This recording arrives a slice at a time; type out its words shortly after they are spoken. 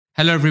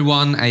Hello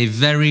everyone, a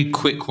very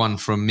quick one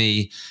from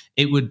me.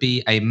 It would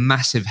be a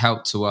massive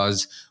help to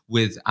us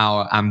with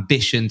our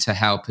ambition to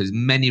help as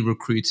many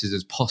recruiters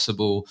as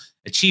possible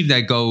achieve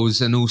their goals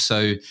and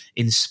also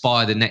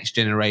inspire the next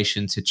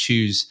generation to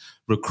choose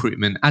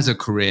recruitment as a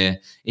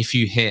career if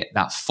you hit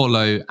that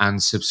follow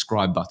and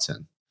subscribe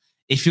button.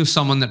 If you're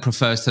someone that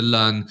prefers to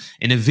learn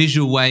in a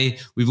visual way,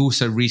 we've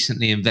also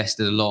recently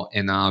invested a lot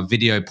in our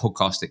video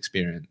podcast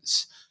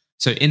experience.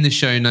 So in the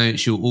show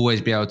notes, you'll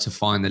always be able to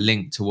find the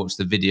link to watch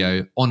the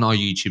video on our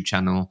YouTube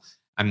channel,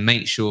 and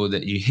make sure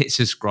that you hit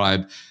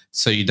subscribe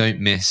so you don't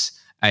miss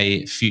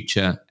a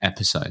future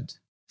episode.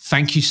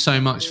 Thank you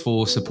so much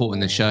for supporting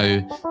the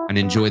show and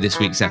enjoy this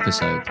week's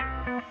episode.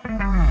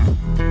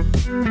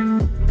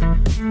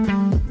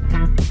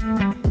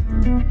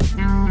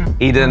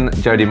 Eden,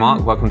 Jody,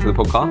 Mark, welcome to the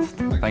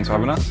podcast. Thanks for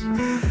having us.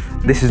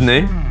 This is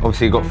new.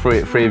 Obviously, you've got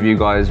three of you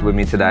guys with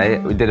me today.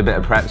 We did a bit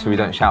of prep so we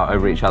don't shout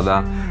over each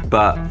other.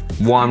 But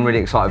why I'm really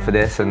excited for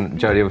this, and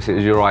Jody, obviously it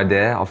was your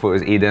idea. I thought it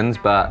was Eden's,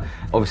 but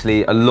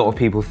obviously a lot of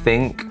people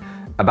think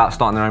about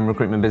starting their own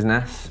recruitment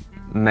business,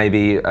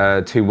 maybe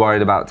too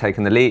worried about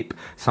taking the leap.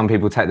 Some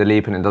people take the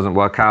leap and it doesn't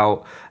work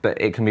out, but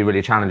it can be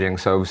really challenging.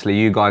 So obviously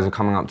you guys are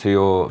coming up to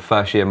your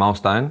first year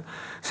milestone.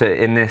 So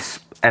in this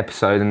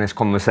episode, in this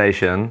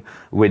conversation,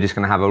 we're just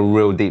going to have a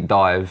real deep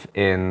dive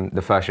in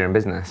the first year in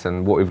business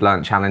and what we've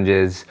learned,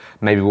 challenges,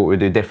 maybe what we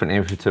do differently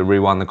if we to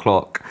rewind the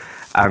clock,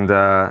 and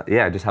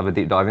just have a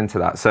deep dive into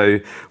that. So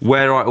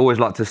where I always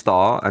like to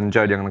start, and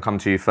Jody, I'm going to come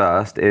to you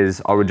first,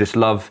 is I would just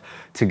love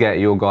to get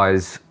your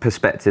guys'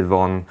 perspective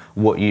on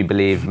what you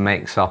believe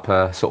makes up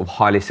a sort of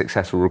highly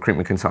successful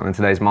recruitment consultant in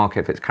today's market.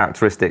 If it's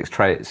characteristics,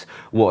 traits,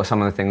 what are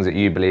some of the things that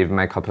you believe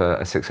make up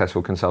a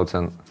successful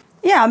consultant?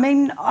 Yeah, I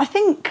mean, I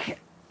think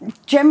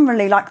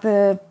generally, like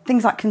the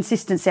things like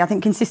consistency, I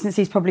think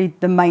consistency is probably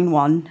the main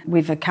one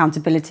with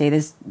accountability.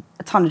 There's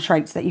a ton of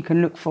traits that you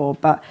can look for,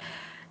 but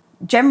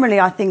generally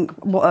I think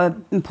what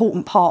an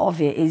important part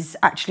of it is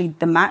actually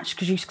the match,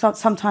 because you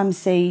sometimes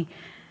see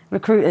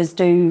recruiters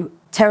do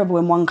terrible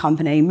in one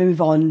company,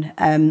 move on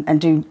and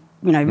do,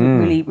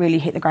 really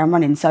hit the ground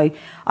running. So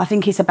I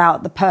think it's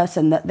about the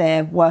person that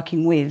they're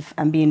working with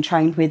and being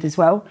trained with as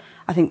well.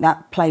 I think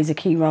that plays a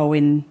key role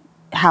in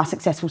how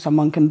successful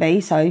someone can be.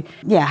 So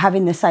yeah,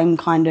 having the same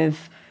kind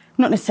of,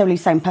 not necessarily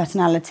same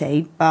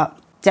personality, but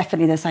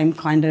definitely the same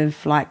kind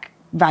of like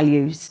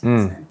values.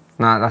 No,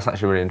 that's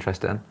actually really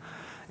interesting.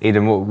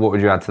 Eden, what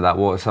would you add to that?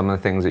 What are some of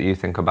the things that you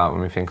think about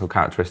when we think of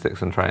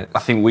characteristics and traits? I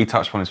think we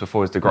touched on this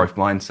before, is the growth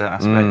mindset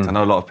aspect. I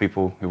know a lot of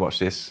people who watch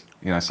this,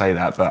 say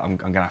that, but I'm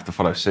going to have to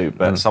follow suit.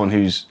 But someone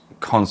who's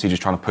constantly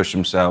just trying to push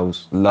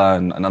themselves,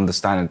 learn and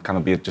understand, and kind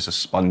of be just a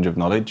sponge of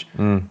knowledge,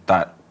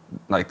 that,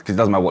 because it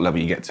doesn't matter what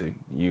level you get to,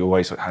 you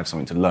always have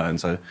something to learn.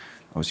 So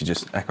obviously,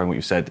 just echoing what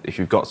you said, if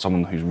you've got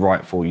someone who's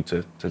right for you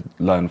to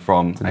learn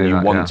from, and you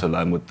want to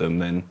learn with them,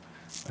 then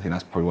I think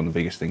that's probably one of the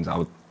biggest things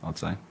I'd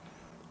say.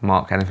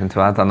 Mark, anything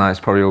to add? I know it's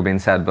probably all been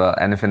said, but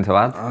anything to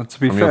add to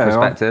be from fair, your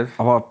perspective?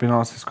 I've been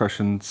asked this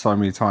question so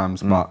many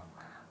times, but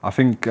I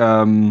think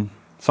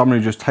someone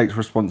who just takes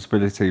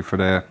responsibility for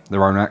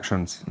their own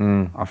actions.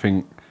 I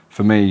think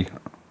for me,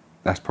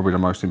 that's probably the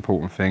most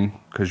important thing,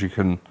 because you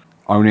can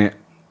own it,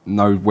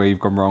 know where you've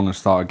gone wrong and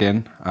start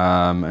again,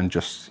 and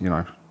just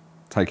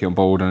take it on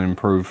board and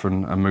improve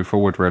and move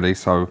forward really.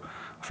 So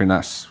I think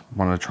that's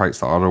one of the traits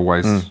that I'd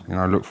always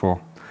look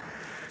for.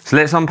 So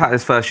let's unpack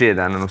this first year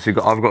then, and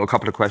obviously I've got a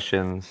couple of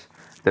questions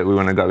that we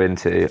want to go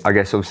into. I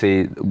guess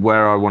obviously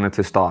where I wanted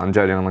to start, and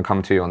Jody, I'm going to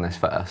come to you on this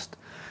first,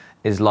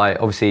 is like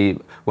obviously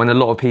when a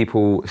lot of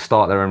people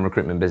start their own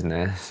recruitment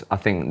business, I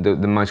think the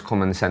most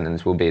common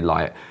sentence will be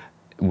like,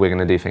 we're going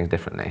to do things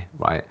differently,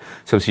 right?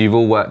 So obviously you've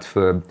all worked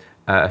for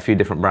a few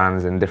different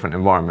brands in different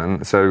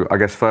environments. So I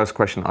guess first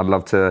question I'd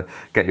love to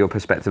get your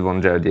perspective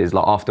on, Jody, is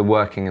like after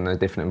working in those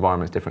different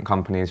environments, different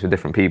companies with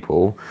different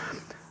people,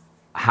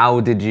 how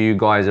did you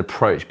guys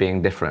approach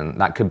being different?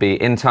 That could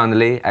be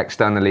internally,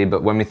 externally,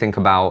 but when we think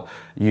about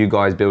you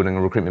guys building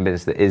a recruitment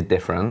business that is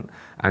different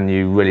and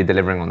you really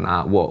delivering on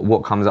that,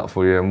 what comes up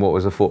for you and what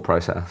was the thought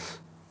process?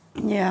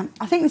 Yeah,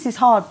 I think this is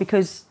hard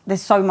because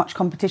there's so much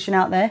competition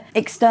out there.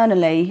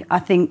 Externally, I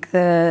think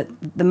the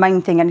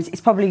main thing, and it's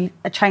probably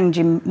a change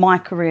in my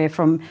career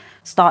from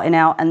starting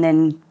out and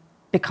then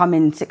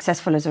becoming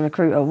successful as a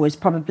recruiter, was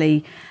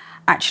probably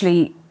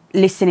actually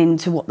listening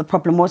to what the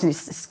problem was, and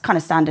it's kind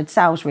of standard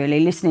sales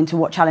really, listening to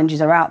what challenges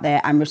are out there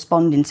and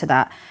responding to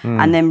that,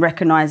 and then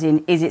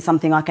recognising, is it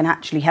something I can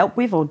actually help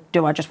with, or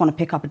do I just want to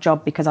pick up a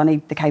job because I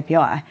need the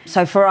KPI?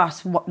 So for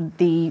us, what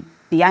the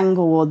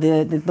angle or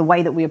the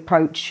way that we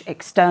approach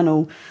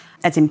external,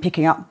 as in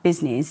picking up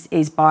business,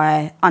 is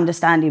by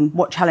understanding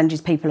what challenges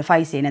people are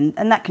facing,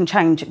 and that can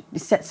change.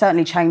 It's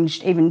certainly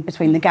changed even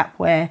between the gap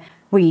where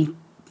we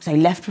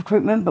left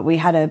recruitment, but we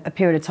had a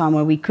period of time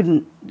where we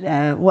couldn't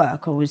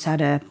work, or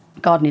had a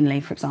gardening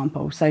leave, for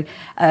example. So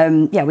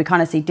we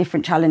kind of see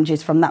different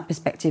challenges from that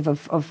perspective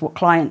of what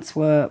clients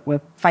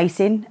were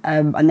facing,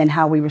 and then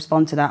how we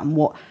respond to that and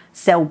what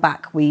sell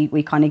back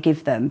we kind of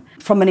give them.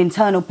 From an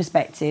internal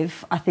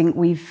perspective, I think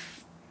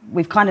we've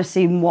we've kind of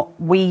seen what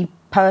we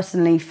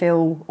personally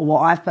feel, or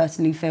what I've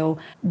personally feel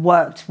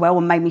worked well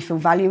and made me feel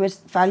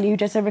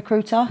valued as a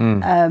recruiter,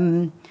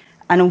 and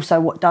also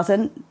what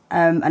doesn't.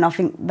 And I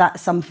think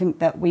that's something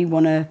that we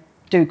want to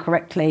do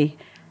correctly,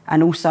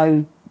 and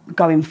also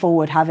going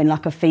forward having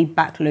like a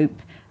feedback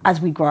loop as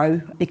we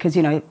grow, because,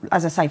 you know,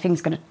 as I say,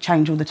 things are going to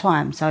change all the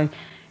time. So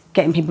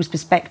getting people's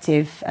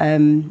perspective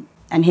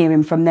and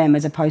hearing from them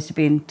as opposed to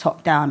being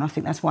top down, I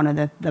think that's one of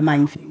the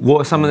main things.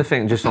 What are some of the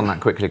things, just on that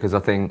quickly, because I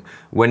think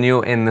when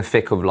you're in the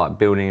thick of like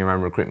building your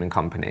own recruitment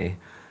company,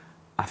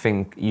 I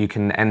think you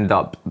can end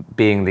up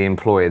being the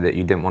employee that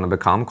you didn't want to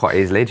become quite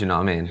easily. Do you know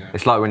what I mean?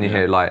 It's like when you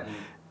hear like,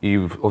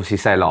 you obviously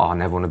say like, oh, I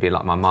never want to be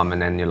like my mum,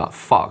 and then you're like,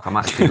 fuck, I'm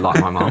actually like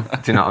my mum.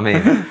 Do you know what I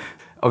mean?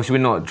 Obviously,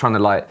 we're not trying to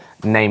like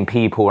name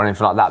people or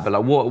anything like that, but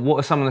like, what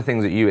are some of the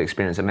things that you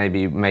experienced that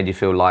maybe made you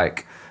feel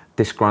like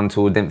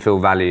disgruntled, didn't feel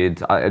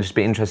valued? I'd just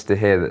be interested to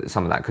hear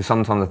some of that, because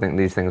sometimes I think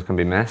these things can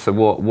be missed. So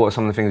what are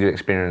some of the things you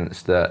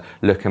experienced that,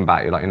 looking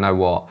back, you're like, you know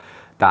what,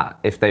 that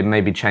if they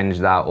maybe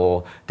changed that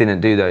or didn't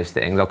do those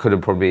things, I could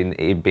have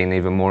probably been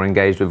even more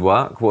engaged with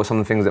work? What are some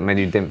of the things that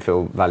maybe you didn't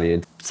feel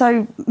valued?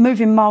 So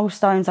moving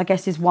milestones, I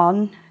guess, is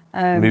one.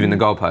 Moving the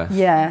goalpost?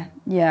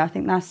 Yeah, I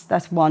think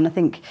that's one. I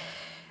think,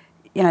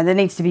 you know, there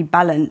needs to be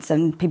balance,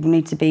 and people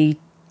need to be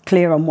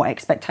clear on what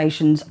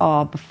expectations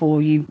are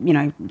before you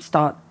know,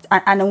 start,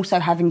 and also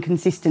having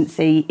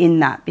consistency in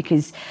that,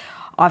 because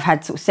I've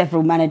had sort of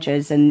several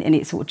managers and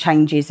it sort of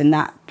changes, and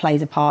that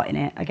plays a part in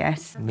it, I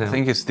guess. I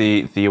think it's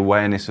the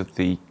awareness of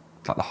the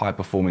high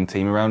performing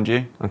team around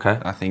you. Okay.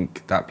 I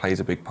think that plays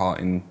a big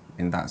part in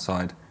that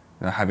side.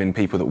 You know, having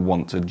people that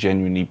want to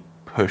genuinely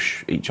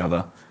push each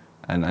other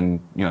and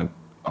you know,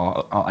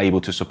 are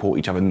able to support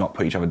each other, not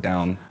put each other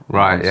down.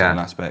 Right, in certain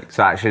aspects.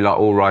 So actually like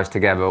all rise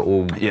together,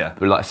 all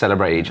like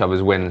celebrate each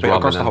other's wins. But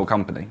across the whole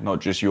company,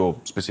 not just your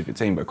specific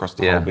team, but across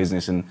the whole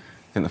business. And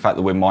I think the fact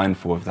that we're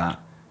mindful of that,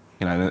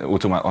 you know, we're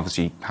talking about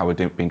obviously how we've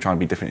been trying to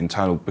be different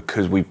internal,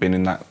 because we've been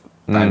in that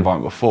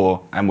environment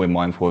before, and we're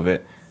mindful of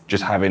it.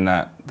 Just having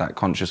that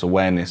conscious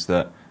awareness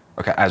that,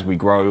 okay, as we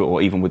grow,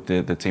 or even with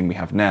the team we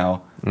have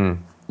now,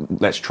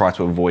 let's try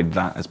to avoid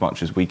that as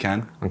much as we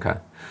can. Okay.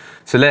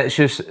 So let's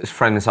just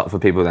frame this up for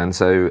people then.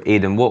 So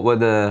Eden, what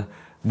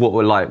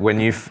were like when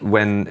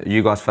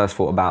you guys first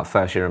thought about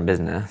first year in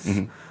business?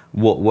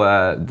 What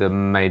were the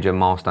major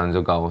milestones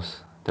or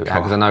goals that we had?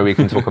 Because I know we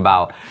can talk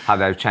about how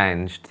they've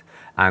changed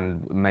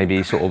and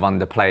maybe sort of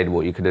underplayed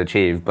what you could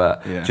achieve,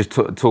 but just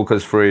talk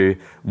us through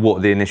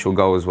what the initial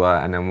goals were,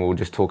 and then we'll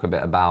just talk a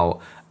bit about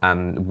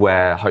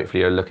where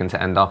hopefully you're looking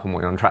to end up and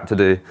what you're on track to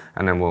do,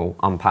 and then we'll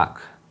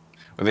unpack.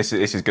 Well, this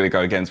is going to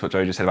go against what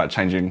Joe just said about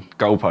changing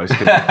goalposts,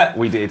 because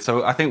we did.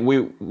 So I think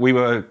we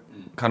were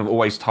kind of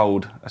always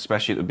told,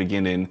 especially at the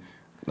beginning,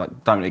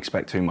 like, don't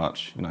expect too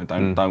much. You know,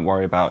 don't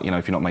worry about, you know,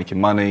 if you're not making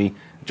money,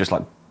 just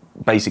like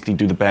basically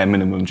do the bare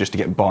minimum just to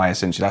get by.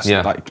 Essentially,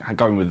 that's like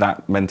going with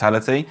that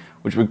mentality,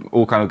 which we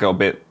all kind of got a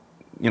bit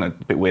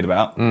weird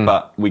about.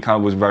 But we kind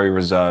of was very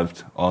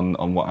reserved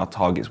on what our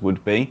targets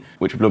would be,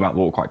 which we blew out the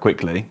water quite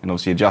quickly and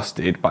obviously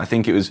adjusted. But I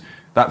think it was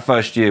that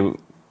first year,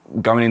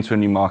 going into a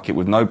new market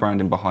with no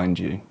branding behind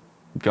you,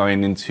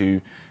 going into,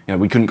 you know,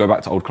 we couldn't go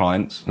back to old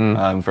clients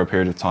for a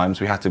period of time,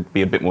 so we had to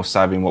be a bit more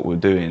savvy in what we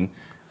were doing.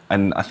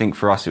 And I think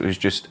for us, it was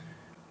just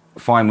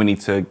fine. We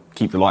need to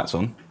keep the lights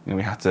on. You know,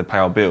 we had to pay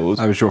our bills.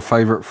 That was your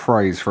favourite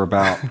phrase for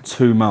about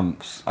 2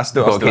 months. That's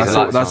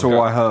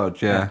all I heard.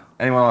 Yeah.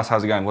 Anyone else,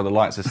 how's it going? Well, the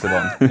lights are still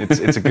on.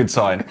 It's a good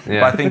sign.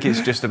 But I think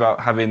it's just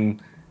about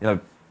having, you know,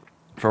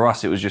 for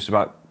us, it was just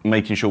about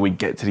making sure we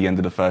get to the end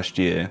of the first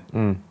year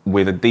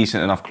with a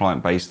decent enough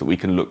client base that we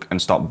can look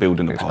and start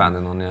building upon.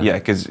 Expanding on, Yeah,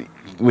 because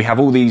we have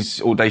all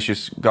these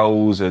audacious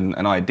goals and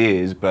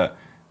ideas, but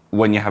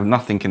when you have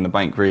nothing in the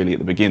bank really at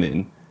the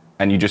beginning,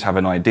 and you just have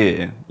an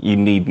idea, you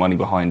need money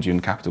behind you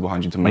and capital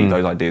behind you to make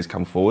those ideas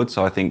come forward.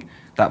 So I think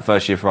that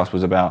first year for us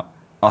was about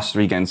us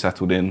three getting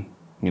settled in.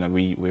 You know,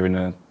 we're in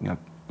a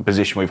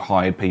position where we've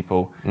hired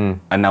people,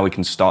 and now we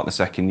can start the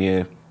second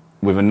year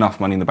with enough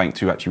money in the bank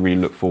to actually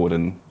really look forward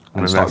and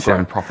start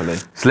growing properly.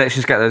 So let's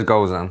just get those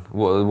goals then.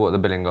 What are the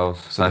billing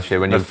goals last year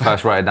when you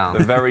first wrote it down?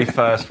 The very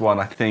first one,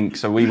 I think,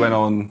 so we went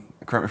on,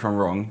 correct me if I'm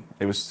wrong,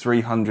 it was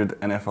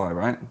 300 NFI,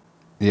 right?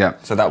 Yeah.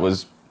 So that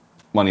was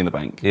money in the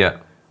bank.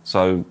 Yeah.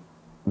 So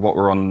what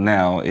we're on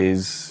now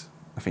is,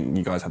 I think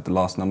you guys had the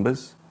last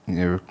numbers.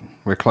 Yeah,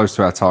 we're close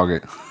to our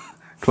target.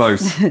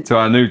 Close to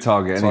our new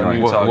target anyway.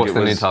 What's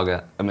the new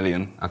target? $1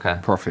 million. Okay.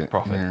 Profit.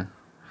 Yeah.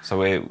 So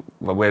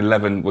we're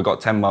 11, we've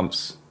got 10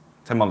 months.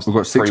 10 months. We've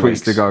got 6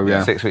 weeks to go,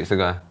 yeah. 6 weeks to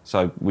go.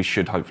 So we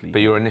should hopefully. But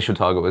your initial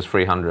target was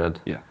 300.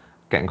 Yeah.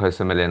 Getting close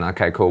to $1 million.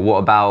 Okay, cool. What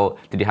about,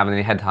 did you have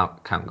any head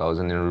count goals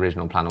in the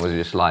original plan, or was it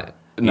just like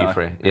you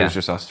three? It was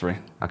just us three.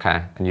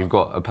 Okay. And you've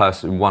got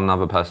one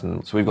other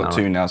person. So we've got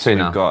two now. So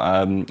we've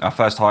got, our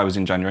first hire was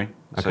in January.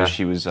 So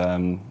she was,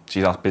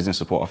 she's our business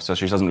support officer.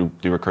 She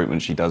doesn't do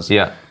recruitment, she does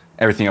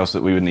everything else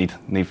that we would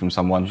need from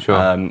someone. Sure.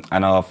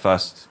 And our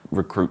first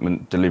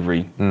recruitment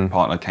delivery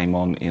partner came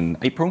on in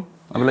April,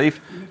 I believe.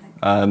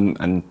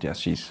 And yeah,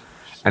 she's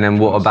And then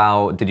what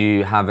about, did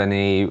you have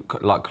any,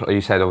 like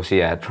you said, obviously,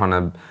 yeah, trying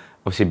to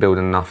obviously build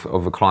enough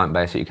of a client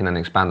base that you can then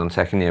expand on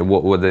second year.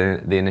 What were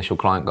the initial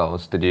client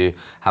goals? Did you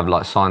have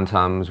like signed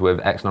terms with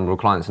X number of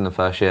clients in the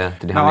first year?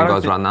 Did you have any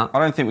goals around that? I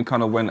don't think we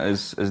kind of went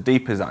as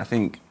deep as that. I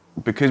think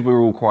because we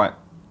were all quite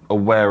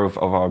aware of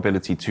our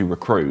ability to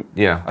recruit,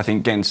 yeah. I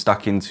think getting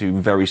stuck into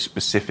very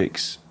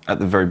specifics at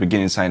the very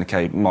beginning, saying,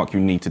 okay, Mark, you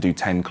need to do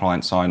 10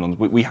 client sign-ons.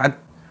 We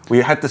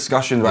had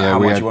discussions about how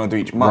much you want to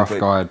do each month. Rough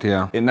guide,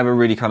 yeah. It never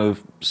really kind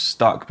of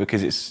stuck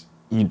because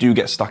you do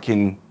get stuck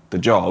in the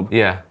job,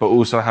 yeah. But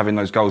also having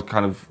those goals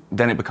kind of,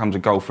 then it becomes a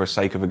goal for the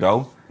sake of a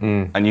goal.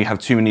 And you have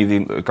too many of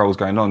the goals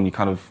going on, you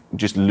kind of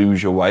just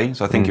lose your way.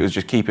 So I think it was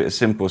just keep it as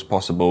simple as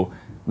possible.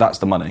 That's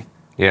the money.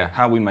 Yeah.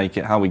 How we make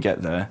it, how we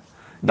get there.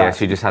 Yeah,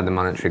 so you just had the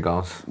monetary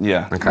goals.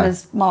 Yeah. Okay.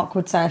 As Mark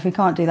would say, if we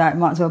can't do that,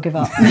 we might as well give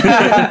up.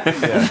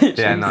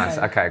 Yeah, nice.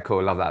 Okay,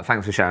 cool. Love that.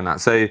 Thanks for sharing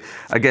that. So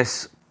I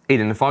guess,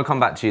 Eden, if I come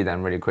back to you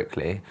then really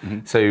quickly,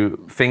 so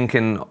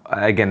thinking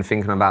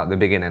about the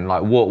beginning,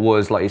 like what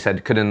was, like you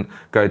said, couldn't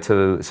go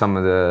to some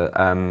of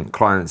the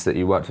clients that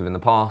you worked with in the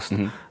past,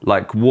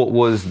 like what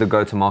was the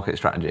go-to-market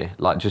strategy?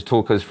 Like just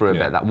talk us through a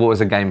bit, that what was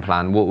the game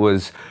plan? What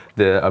was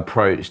the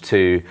approach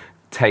to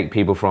take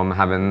people from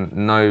having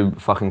no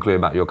fucking clue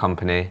about your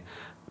company,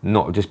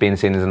 not just being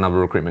seen as another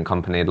recruitment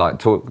company, like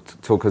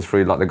talk us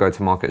through like the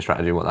go-to-market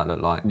strategy, what that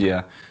looked like?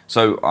 Yeah,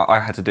 so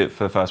I had to do it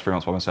for the first 3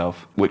 months by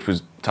myself, which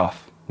was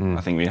tough. I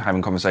think we were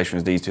having conversations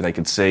with these two, they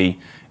could see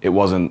it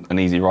wasn't an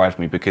easy ride for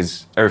me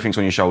because everything's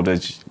on your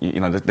shoulders, you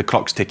know, the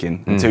clock's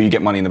ticking. Until you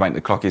get money in the bank,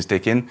 the clock is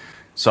ticking.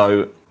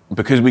 So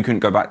because we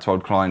couldn't go back to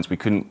old clients, we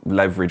couldn't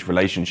leverage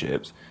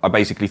relationships, I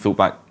basically thought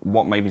back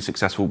what made me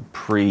successful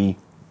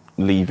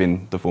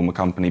pre-leaving the former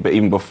company, but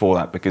even before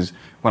that, because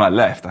when I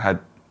left, I had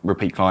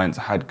repeat clients,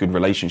 I had good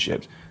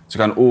relationships. So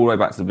going all the way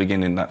back to the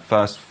beginning, that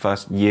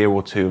first year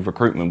or two of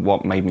recruitment,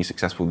 what made me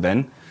successful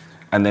then,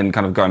 and then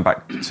kind of going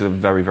back to the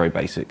very, very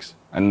basics.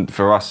 And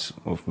for us,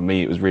 or for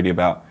me, it was really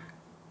about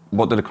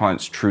what do the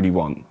clients truly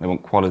want? They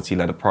want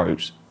quality-led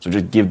approach. So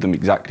just give them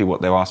exactly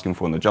what they're asking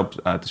for in the job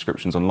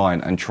descriptions online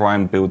and try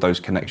and build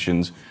those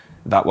connections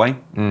that way.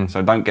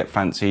 So don't get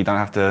fancy, don't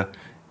have to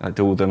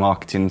do all the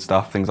marketing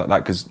stuff, things like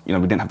that, because we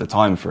didn't have the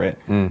time for it.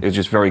 It was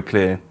just very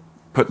clear,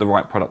 put the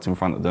right product in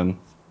front of them,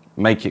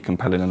 make it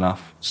compelling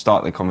enough,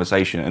 start the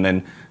conversation, and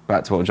then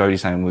back to what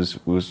Jodie's saying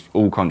was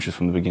all conscious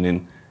from the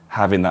beginning,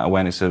 having that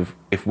awareness of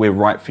if we're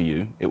right for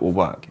you, it will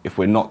work. If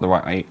we're not the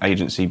right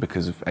agency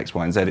because of X,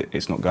 Y, and Z,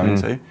 it's not going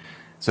to.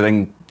 So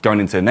then going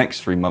into the next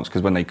 3 months,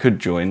 because when they could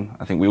join,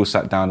 I think we all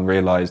sat down and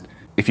realised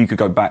if you could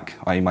go back,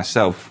 i.e.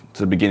 myself,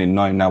 to the beginning,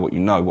 knowing now what you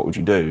know, what would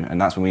you do?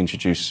 And that's when we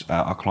introduced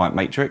our client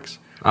matrix.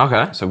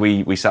 Okay. So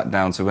we sat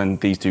down, so when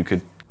these two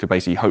could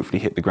basically hopefully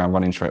hit the ground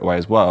running straight away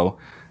as well,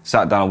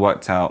 sat down and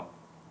worked out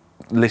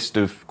list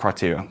of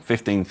criteria,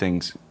 15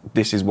 things.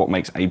 This is what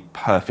makes a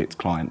perfect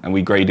client. And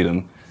we graded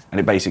them. And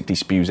it basically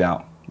spews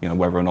out,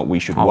 whether or not we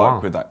should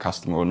work with that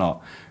customer or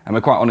not. And we're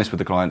quite honest with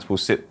the clients. We'll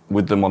sit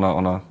with them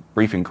on a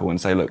briefing call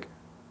and say, look,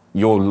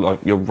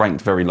 you're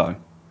ranked very low.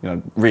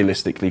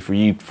 Realistically,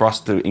 for us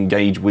to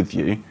engage with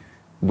you,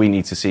 we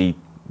need to see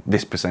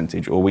this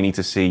percentage, or we need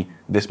to see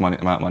this amount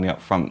of money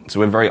up front. So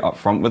we're very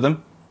upfront with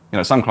them.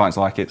 Some clients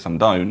like it, some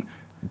don't.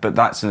 But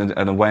that's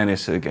an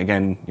awareness,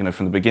 again,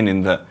 from the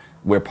beginning, that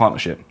we're a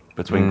partnership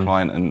between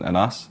client and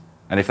us.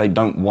 And if they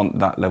don't want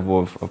that level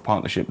of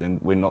partnership, then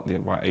we're not the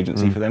right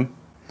agency for them.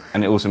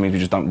 And it also means we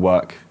just don't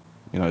work,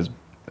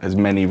 as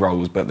many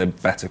roles, but they're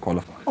better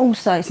qualified.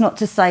 Also, it's not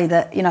to say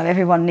that,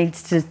 everyone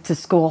needs to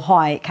score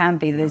high. It can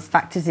be. There's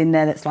factors in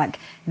there that's like,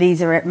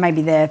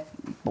 they're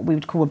what we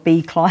would call a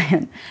B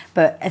client,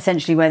 but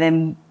essentially we're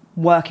then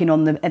working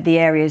on the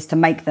areas to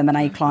make them an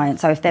A client.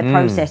 So if their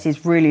process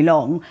is really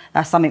long,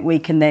 that's something we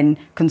can then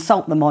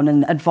consult them on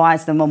and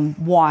advise them on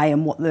why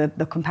and what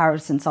the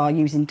comparisons are,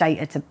 using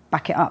data to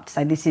back it up, to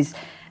say this is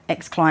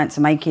X clients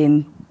are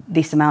making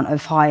this amount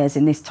of hires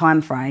in this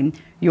time frame,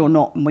 you're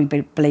not, and we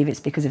believe it's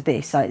because of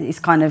this. So it's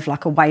kind of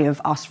like a way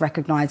of us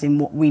recognising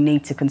what we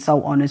need to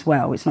consult on as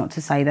well. It's not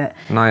to say that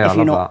if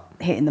you're not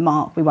hitting the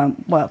mark, we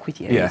won't work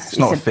with you. Yeah, it's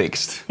not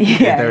fixed.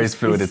 Yeah, there is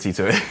fluidity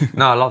to it.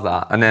 No, I love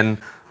that. And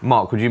then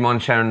Mark, would you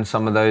mind sharing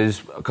some of those?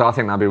 Because I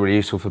think that'd be really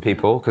useful for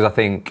people. Because I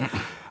think,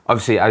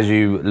 obviously, as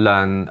you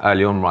learn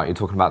early on, right, you're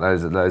talking about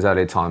those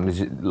early times,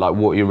 like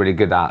what you're really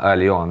good at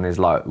early on is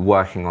like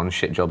working on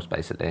shit jobs,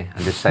 basically,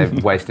 and just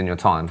wasting your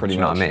time. Pretty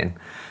much. What I mean?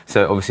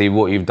 So obviously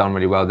what you've done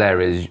really well there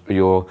is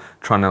you're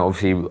trying to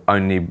obviously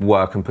only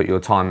work and put your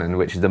time in,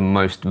 which is the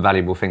most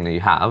valuable thing that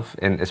you have,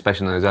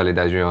 especially in those early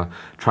days, you're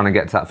trying to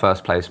get to that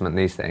first placement,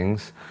 these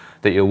things,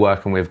 that you're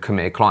working with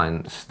committed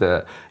clients,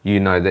 that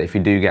that if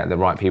you do get the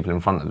right people in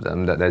front of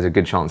them, that there's a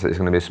good chance that it's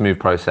going to be a smooth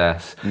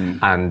process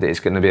and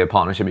it's going to be a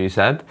partnership, you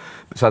said.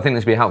 So I think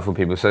this would be helpful for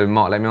people. So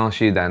Mark, let me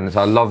ask you then,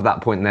 so I love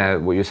that point there,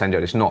 what you're saying, Joe,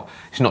 it's not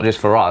just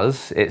for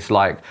us, it's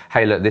like,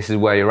 hey look, this is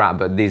where you're at,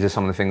 but these are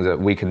some of the things that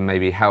we can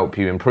maybe help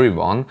you improve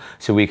on,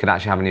 so we could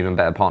actually have an even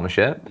better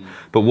partnership.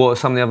 But what are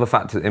some of the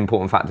other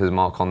important factors,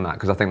 Mark, on that?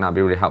 Because I think that'd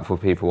be really helpful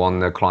for people on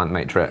the client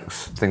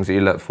matrix, things that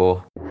you look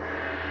for.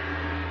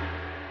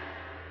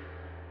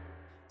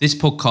 This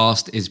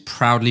podcast is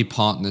proudly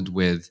partnered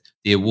with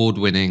the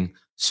award-winning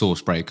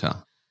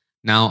Sourcebreaker.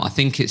 Now, I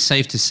think it's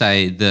safe to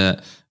say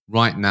that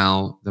right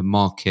now the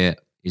market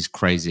is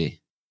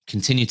crazy.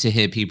 Continue to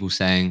hear people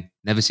saying,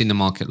 never seen the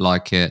market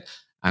like it.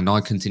 And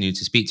I continue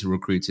to speak to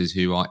recruiters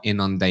who are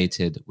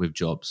inundated with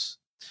jobs,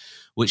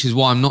 which is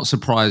why I'm not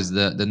surprised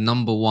that the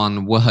number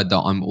one word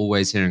that I'm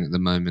always hearing at the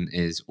moment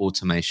is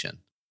automation.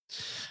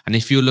 And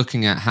if you're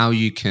looking at how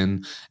you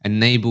can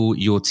enable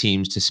your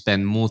teams to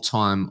spend more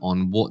time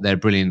on what they're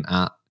brilliant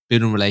at,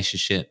 building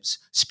relationships,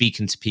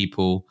 speaking to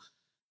people,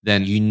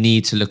 then you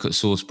need to look at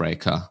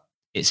Sourcebreaker.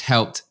 It's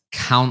helped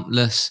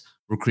countless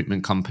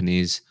recruitment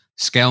companies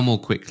scale more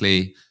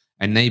quickly,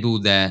 enable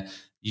their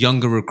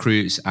younger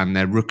recruits and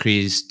their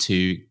rookies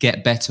to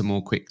get better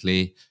more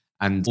quickly,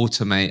 and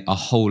automate a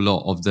whole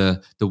lot of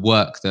the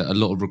work that a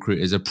lot of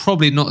recruiters are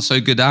probably not so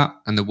good at,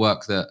 and the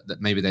work that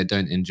maybe they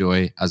don't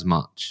enjoy as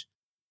much.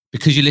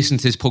 Because you listen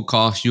to this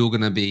podcast, you're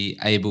going to be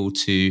able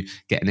to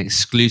get an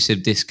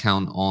exclusive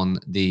discount on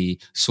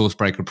the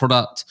Sourcebreaker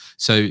product.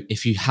 So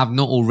if you have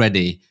not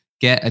already,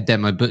 get a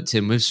demo booked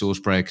in with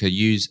Sourcebreaker.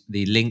 Use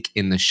the link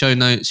in the show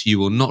notes. You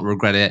will not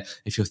regret it.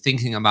 If you're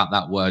thinking about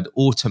that word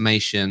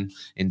automation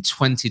in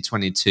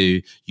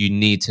 2022, you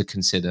need to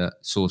consider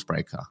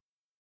Sourcebreaker.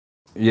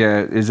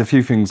 Yeah, there's a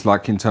few things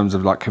like in terms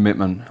of like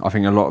commitment. I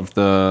think a lot of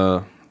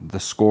the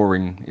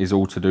scoring is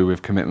all to do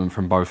with commitment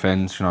from both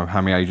ends. You know,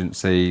 how many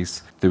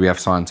agencies, do we have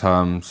signed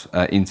terms,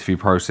 interview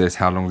process,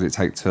 how long does it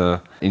take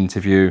to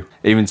interview,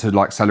 even to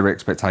like salary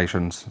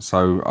expectations.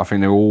 So I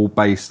think they're all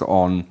based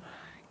on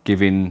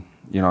giving,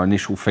 you know,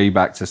 initial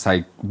feedback to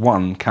say,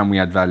 one, can we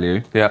add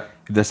value? Yeah.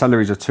 If the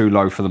salaries are too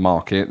low for the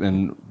market,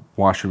 then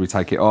why should we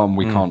take it on?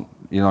 We can't,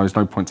 you know, there's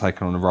no point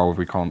taking on a role if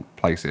we can't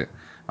place it.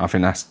 I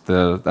think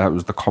that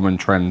was the common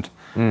trend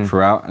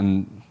throughout,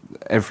 and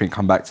everything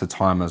come back to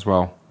time as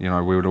well. You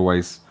know, we'll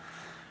always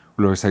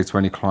say to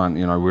any client,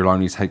 you know, we'll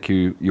only take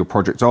your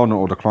project on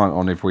or the client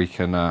on if we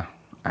can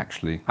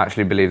actually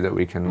believe that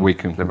we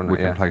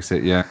can place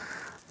it. Yeah.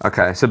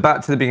 Okay, so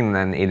back to the beginning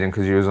then, Eden,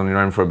 because you was on your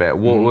own for a bit.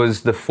 What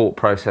was the thought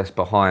process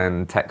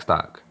behind Tech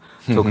Stack?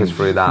 Talk us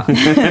through that.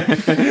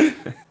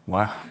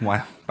 My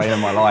bane of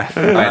my life.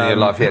 Bane of your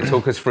life, yeah.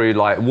 Talk us through,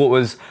 like, what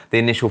was the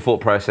initial thought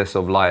process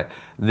of, like,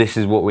 this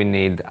is what we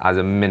need as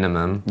a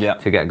minimum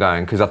to get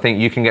going? Because I think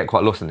you can get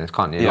quite lost in this,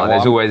 can't you? Yeah, like,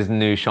 there's always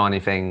new shiny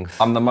things.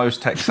 I'm the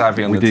most tech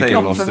savvy on the team.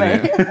 Get lost in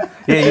it.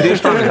 Yeah, you do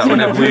struggle with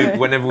that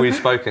whenever we've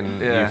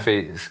spoken.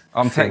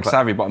 I'm tech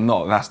savvy, but I'm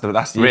not. That's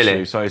the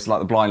issue. So it's like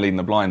the blind leading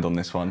the blind on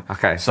this one.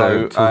 Okay,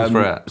 so talk us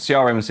through it.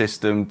 CRM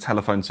system,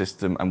 telephone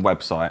system, and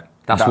website.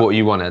 That's what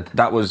you wanted.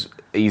 That was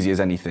easy as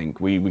anything.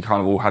 We kind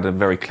of all had a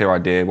very clear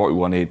idea what we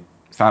wanted,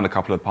 found a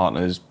couple of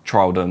partners,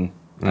 trialed them,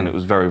 and it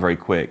was very, very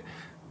quick.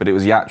 But it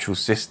was the actual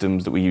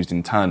systems that we used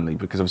internally,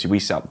 because obviously we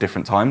set up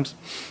different times.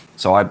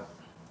 So I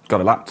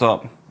got a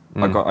laptop,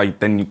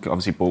 then you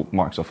obviously bought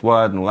Microsoft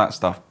Word and all that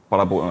stuff, but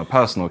I bought it on a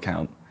personal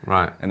account.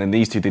 Right. And then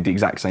these two did the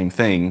exact same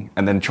thing,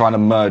 and then trying to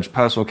merge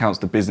personal accounts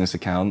to business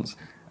accounts,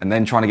 and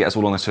then trying to get us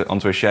all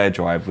onto a shared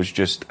drive was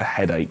just a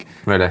headache.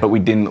 Really? But we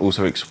didn't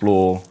also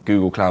explore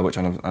Google Cloud, which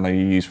I know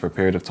you used for a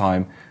period of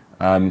time.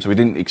 So we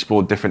didn't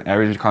explore different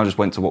areas. We kind of just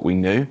went to what we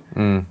knew.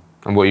 And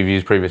what you've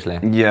used previously.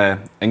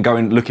 Yeah,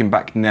 and looking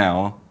back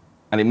now,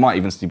 and it might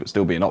even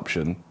still be an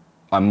option,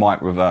 I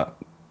might revert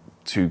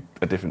to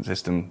a different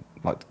system,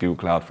 like Google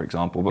Cloud, for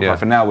example. But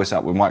for now, we're set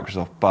up with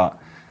Microsoft. But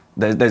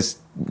there's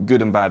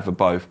good and bad for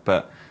both.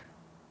 But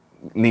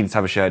needed to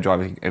have a shared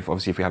drive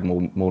if we had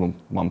more than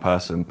one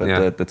person.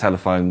 But the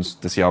telephones,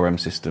 the CRM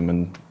system,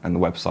 and the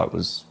website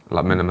was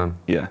like minimum.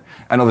 Yeah,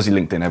 and obviously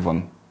LinkedIn,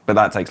 everyone. But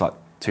that takes like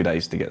 2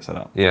 days to get set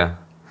up. Yeah.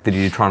 Did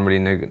you try and really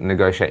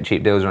negotiate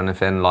cheap deals or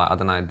anything? Like, I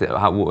don't know.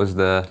 How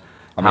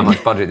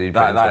much budget did you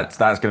put into it?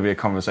 That's going to be a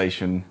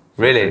conversation.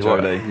 Really?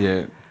 Jody.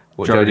 Yeah.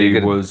 What, Jody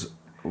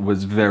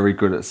was very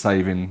good at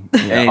saving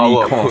any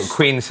cost.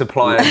 Queen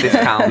supplier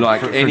discount.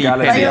 Like any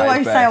penny. They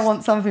always say I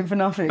want something for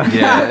nothing.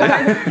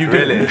 Yeah. You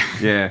really?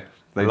 Yeah.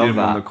 They did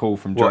on the call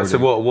from Jody. So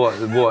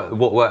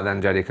what worked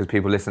then, Jody? Because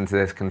people listening to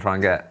this can try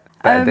and get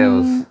better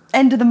deals.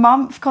 End of the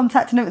month,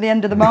 contacting them at the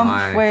end of the month.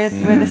 Nice.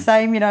 We're the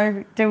same, you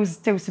know, deals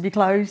to be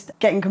closed,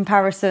 getting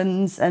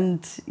comparisons,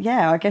 and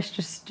I guess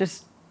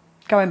just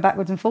going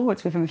backwards and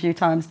forwards with them a few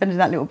times, spending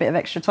that little bit of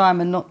extra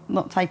time and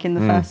not taking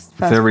the first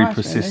very price,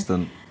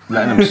 persistent.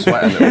 Really. Letting them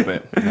sweat a little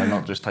bit,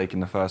 not just taking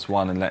the first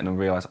one and letting them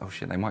realise, oh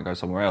shit, they might go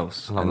somewhere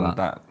else. Love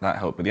that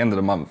helped. But the end of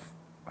the month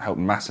helped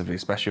massively,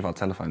 especially with our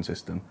telephone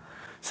system.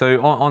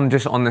 So on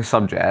this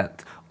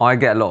subject, I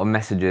get a lot of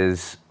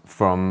messages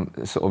from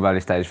sort of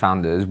early stage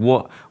founders.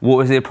 What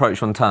was the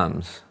approach on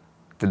terms?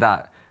 Did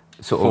that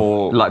sort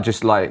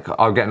of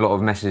I'll get a lot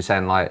of messages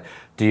saying like,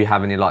 do you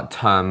have any like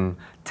term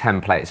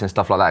templates and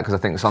stuff like that? Because I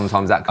think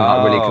sometimes that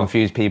can really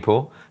confuse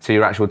people. So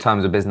your actual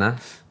terms of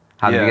business.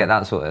 How did you get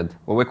that sorted?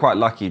 Well, we're quite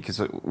lucky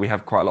because we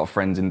have quite a lot of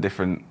friends in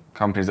different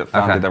companies that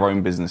founded their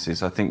own businesses.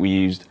 So I think we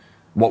used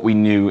what we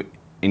knew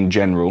in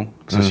general,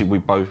 because we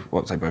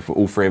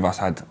all three of us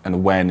had an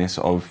awareness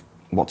of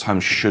what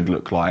terms should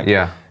look like.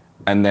 Yeah.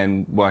 And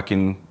then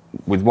working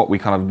with what we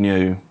kind of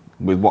knew,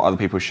 with what other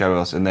people show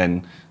us, and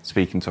then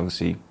speaking to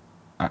obviously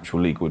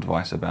actual legal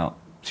advice about.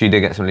 So you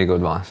did get some legal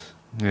advice?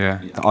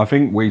 Yeah, I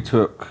think we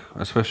took,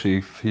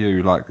 especially for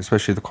you, like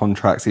especially the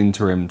contracts,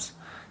 interims,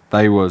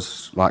 they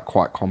was like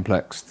quite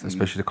complex,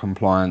 especially the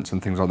compliance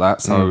and things like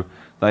that. So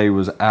they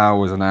was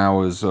hours and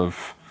hours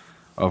of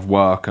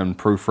work and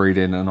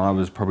proofreading, and I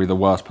was probably the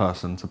worst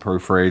person to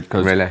proofread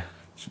because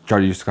Joe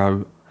used to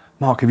go,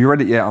 Mark, have you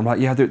read it yet? I'm like,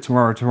 yeah, I'll do it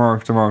tomorrow.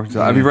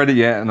 So, have you read it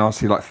yet? And I'll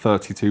see like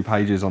 32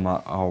 pages. I'm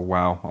like, oh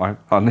wow,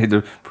 I need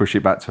to push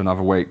it back to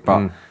another week.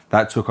 But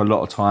that took a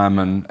lot of time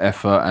and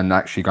effort and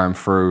actually going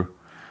through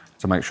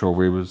to make sure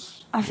we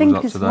was I think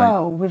up as to date.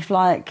 well, with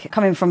like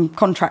coming from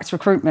contracts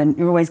recruitment,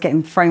 you're always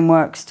getting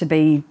frameworks to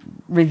be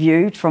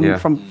reviewed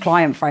from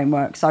client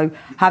frameworks. So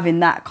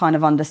having that kind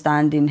of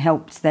understanding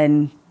helps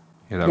then,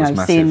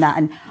 seeing that.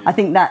 And I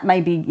think that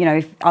maybe,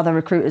 if other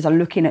recruiters are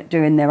looking at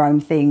doing their own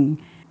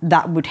thing,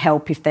 that would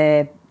help if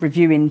they're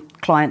reviewing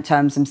client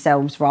terms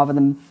themselves rather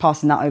than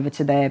passing that over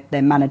to their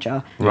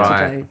manager to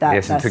do.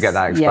 Yes, and to get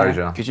that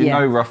exposure. Because you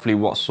know roughly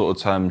what sort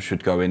of terms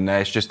should go in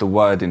there. It's just the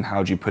wording.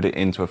 How do you put it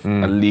into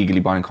a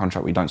legally binding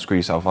contract where you don't screw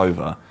yourself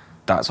over?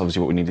 That's obviously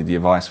what we needed the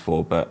advice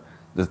for. But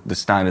the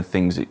standard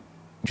things,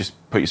 just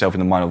put yourself in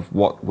the mind of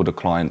what would a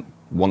client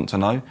want to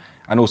know.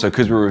 And also,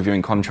 because we're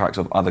reviewing contracts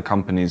of other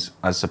companies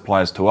as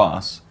suppliers to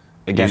us,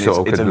 again,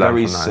 it's a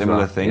very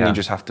similar thing. You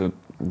just have to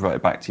write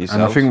it back to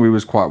yourself. And I think we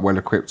was quite well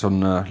equipped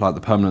on like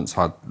the permanent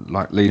side,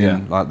 like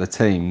leading like the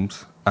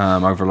teams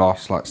over the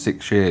last like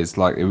 6 years.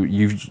 Like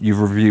you've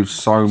reviewed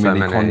so many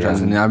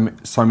contracts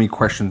and so many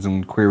questions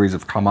and queries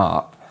have come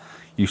up.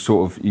 You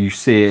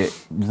see it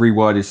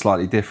reworded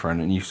slightly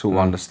different, and you sort of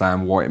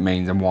understand what it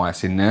means and why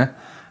it's in there.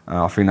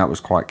 I think that was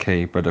quite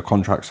key. But the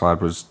contract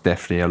side was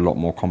definitely a lot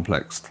more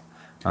complex.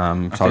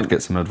 So I'd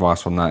get some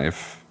advice on that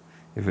if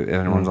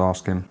anyone's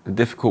asking. The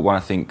difficult one, I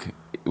think,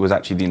 was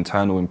actually the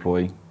internal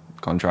employee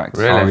contract.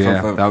 Really?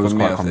 That was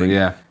quite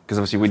complex, Because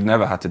obviously we'd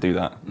never had to do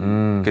that.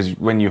 Because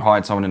when you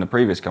hired someone in a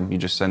previous company, you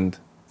just send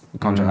the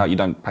contract out, you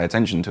don't pay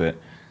attention to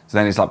it. So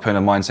then it's like putting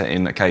a mindset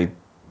in, okay,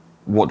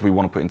 what do we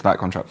want to put into that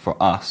contract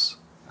for us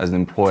as an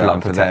employer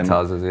and for them? And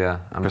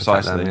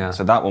precisely. Them,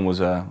 So that one was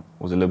a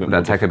little bit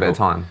more Did that take difficult. a bit of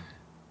time?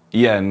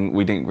 Yeah, and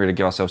we didn't really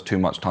give ourselves too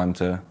much time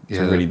to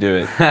really do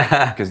it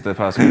because the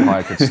person we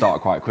hired could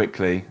start quite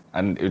quickly,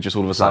 and it just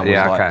all of a sudden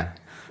was like,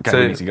 okay,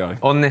 we need to go.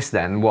 On this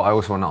then, what I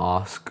also want to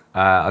ask,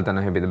 I don't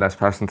know who'd be the best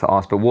person to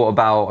ask, but what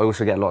about, I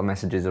also get a lot of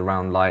messages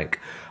around like,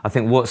 I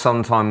think what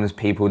sometimes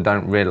people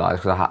don't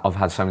realise, because I've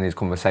had so many of these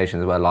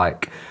conversations where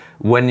like,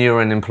 when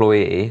you're an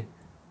employee,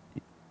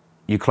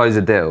 you close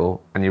a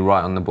deal and you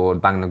write on the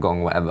board, bang the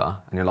gong,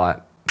 whatever, and you're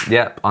like,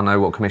 yep, I know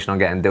what commission I'm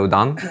getting, deal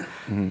done.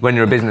 When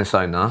you're a business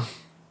owner,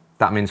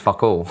 that means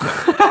fuck all.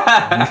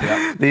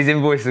 These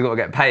invoices have got to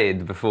get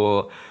paid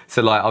before.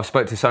 So like, I've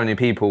spoke to so many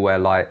people where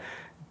like,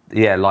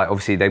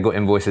 obviously they've got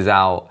invoices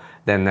out,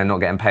 then they're not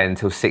getting paid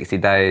until 60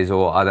 days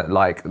or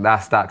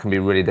that can be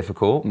really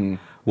difficult.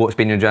 What's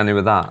been your journey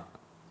with that?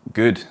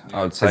 Good,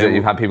 I would say. Is it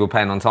you've had people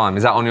paying on time?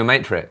 Is that on your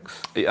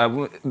matrix?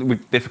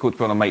 It's difficult to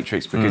put on a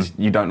matrix because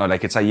you don't know. They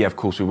could say, yeah, of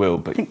course we will,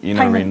 but you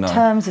never really know. Payment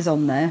terms is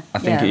on there. I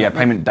think,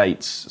 payment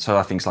dates. So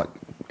I think it's like,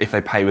 if they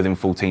pay within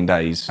 14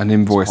 days. An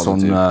invoice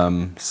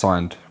on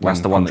signed. That's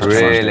the one that's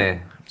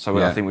really. So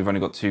I think we've only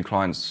got 2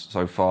 clients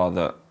so far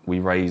that we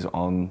raise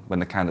on when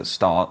the candidate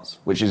starts,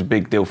 which is a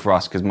big deal for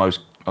us because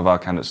most of our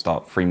candidates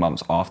start 3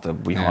 months after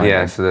we hire them.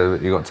 Yeah, so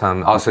you got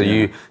term. Oh, so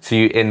you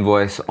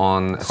invoice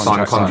on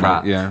signed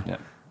contract. Yeah.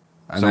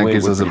 And so that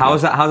gives us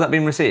how's that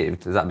been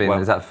received? Has that been?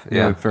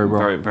 Very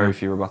well. Very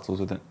few rebuttals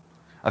with it.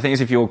 I think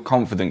it's if you're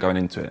confident going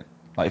into it.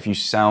 Like if you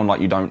sound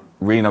like you don't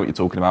really know what you're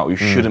talking about, or you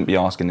shouldn't be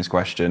asking this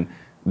question,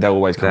 they'll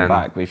always come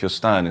back. But if you're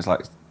stern, it's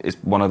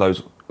one of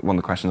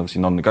the questions,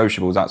 obviously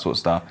non-negotiables, that sort of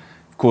stuff.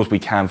 Of course, we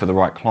can for the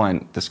right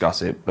client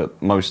discuss it,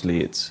 but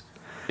mostly it's.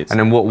 And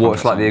then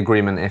what's like the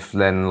agreement if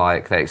then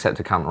like they accept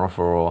a counter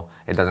offer or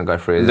it doesn't go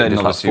through? Is it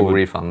just like full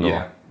refund?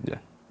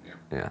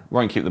 Yeah.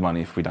 Won't keep the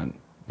money if we don't.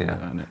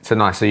 Yeah. So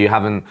nice. So you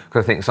haven't,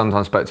 because I think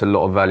sometimes spoke to a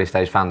lot of early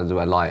stage founders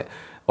where like,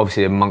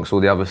 obviously amongst all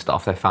the other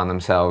stuff, they found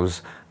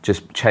themselves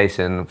just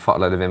chasing a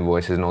fuckload of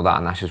invoices and all that,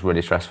 and that's just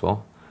really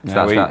stressful. So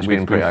that's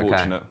been pretty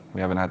fortunate.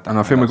 We haven't had that. And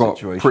I think we've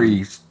got a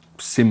pretty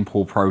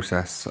simple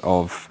process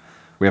of,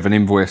 we have an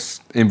invoice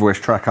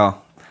tracker.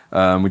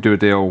 We do a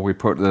deal, we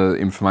put the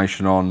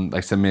information on,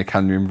 they send me a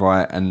calendar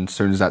invite, and as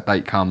soon as that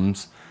date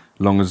comes,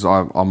 as long as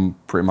I'm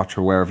pretty much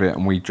aware of it,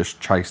 and we just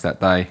chase that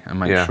day and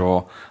make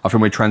sure. I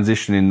think we're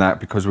transitioning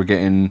that because we're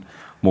getting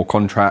more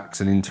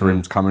contracts and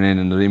interims coming in,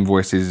 and the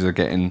invoices are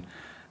getting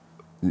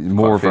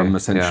more of them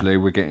essentially.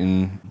 We're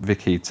getting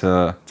Vicky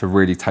to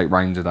really take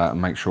reins of that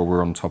and make sure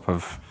we're on top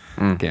of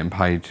getting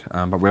paid.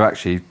 But we've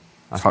actually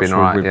been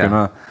all right. Been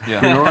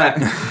all right.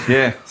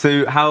 Yeah.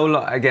 So how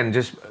again?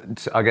 Just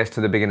I guess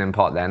to the beginning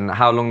part. Then,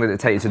 how long did it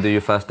take you to do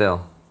your first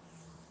deal?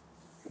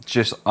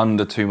 Just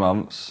under 2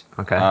 months.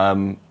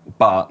 Okay.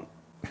 But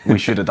we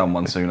should have done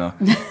one sooner.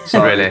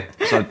 So, Really?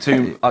 So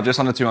just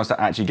under 2 months to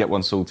actually get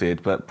one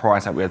sorted. But prior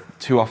to that, we had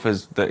 2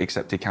 offers that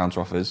accepted counter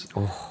offers,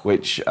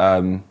 which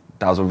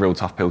that was a real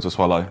tough pill to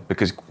swallow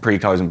because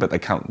pre-closing, but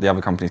the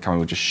other companies coming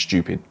with just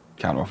stupid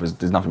counter offers.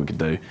 There's nothing we could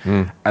do.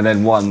 And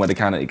then one where the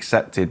counter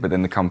accepted, but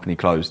then the company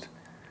closed.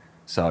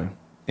 So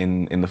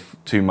in the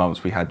 2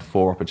 months, we had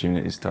 4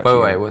 opportunities to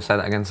actually. Wait, what? Say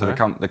that again. So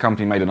Sorry. the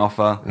company made an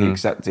offer, he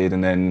accepted,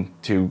 and then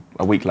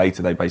a week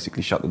later, they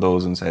basically shut the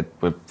doors and said,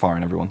 we're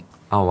firing everyone.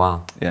 Oh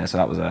wow. Yeah, so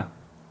that was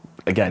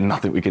again,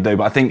 nothing we could do.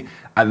 But I think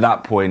at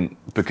that point,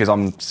 because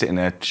I'm sitting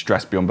there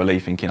stressed beyond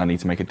belief thinking I need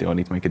to make a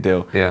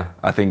deal, Yeah.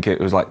 I think it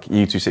was like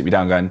you two sit me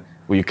down going,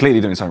 well, you're clearly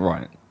doing something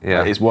right. Yeah.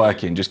 Like, it's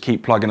working, just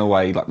keep plugging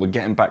away, like we're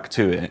getting back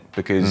to it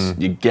because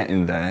you're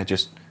getting there,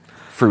 just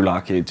through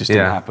luck, it just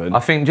didn't happen. I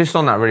think just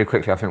on that really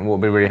quickly, I think what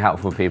would be really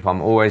helpful for people,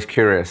 I'm always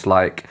curious,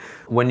 like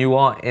when you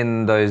are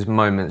in those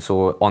moments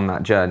or on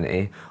that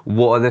journey,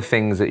 what are the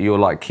things that you're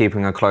like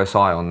keeping a close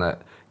eye on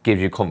that gives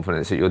you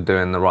confidence that you're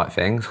doing the right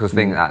things? Because I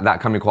think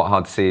that can be quite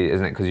hard to see,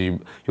 isn't it? Because you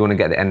want to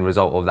get the end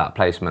result of that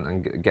placement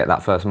and get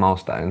that first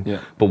milestone. Yeah.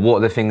 But what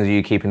are the things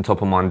you keep in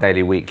top of mind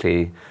daily,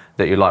 weekly,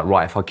 that you're like,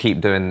 right, if I keep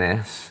doing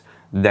this,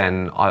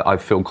 then I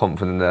feel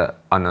confident that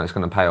I know it's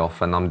going to pay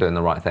off and I'm doing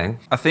the right thing?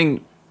 I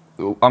think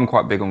I'm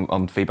quite big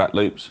on feedback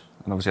loops.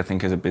 And obviously I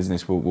think as a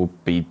business we'll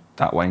be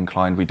that way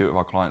inclined. We do it with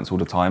our clients all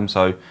the time.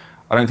 So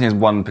I don't think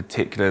there's one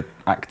particular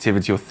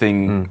activity or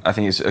thing. I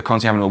think it's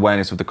constantly having an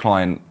awareness of the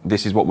client.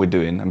 This is what we're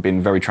doing and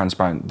being very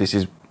transparent. This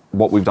is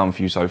what we've done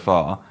for you so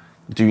far.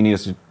 Do you need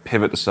us to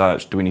pivot the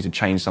search? Do we need to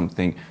change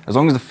something? As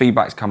long as the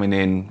feedback's coming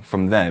in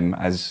from them,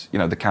 as you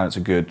know, the candidates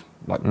are good,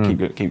 like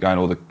keep going.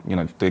 Or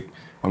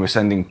when we're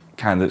sending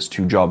candidates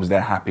to jobs,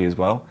 they're happy as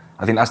well.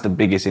 I think that's the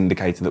biggest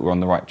indicator that we're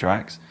on the right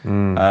tracks. So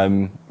I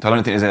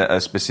don't think there's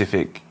a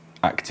specific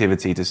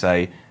activity to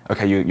say,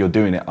 okay, you're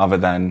doing it, other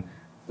than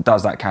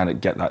does that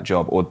candidate get that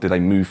job, or do they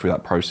move through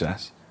that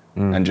process?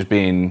 And just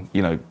being,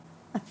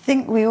 I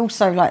think we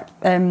also like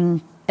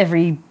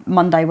every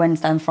Monday,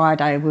 Wednesday and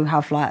Friday we'll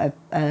have like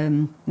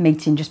a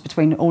meeting just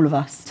between all of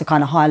us to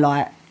kind of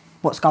highlight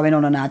what's going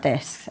on our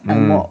desks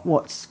and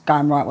what's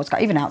going right,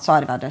 even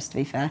outside of our desk, to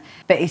be fair.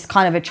 But it's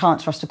kind of a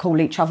chance for us to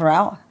call each other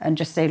out and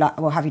just see like,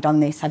 well, have you done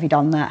this? Have you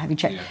done that? Have you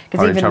checked?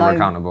 Hold each other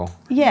accountable.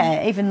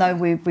 Yeah, even though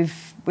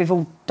we've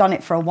all done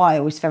it for a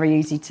while, it's very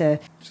easy to,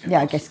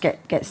 I guess,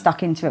 get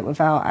stuck into it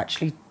without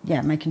actually,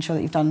 making sure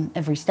that you've done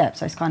every step.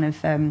 So it's kind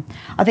of,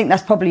 I think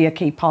that's probably a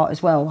key part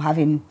as well,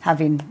 having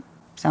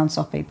sounds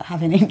soppy, but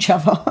having each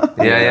other.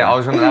 That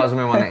was gonna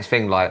be my next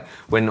thing. Like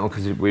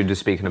because we were just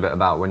speaking a bit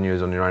about when you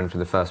was on your own for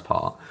the first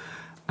part,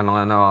 and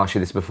I know I asked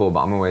you this before,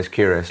 but I'm always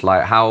curious.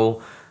 Like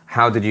how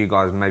did you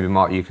guys? Maybe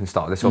Mark, you can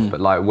start this off.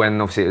 But like when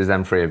obviously it was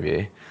them 3 of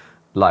you,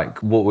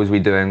 like what was we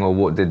doing, or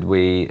what did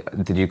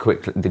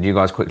you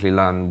guys quickly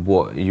learn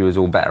what you was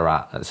all better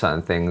at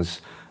certain things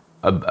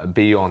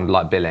beyond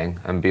like billing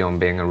and beyond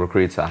being a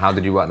recruiter? How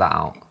did you work that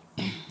out?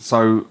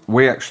 So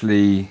we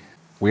actually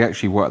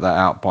worked that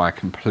out by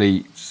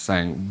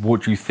saying,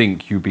 what do you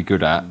think you'd be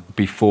good at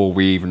before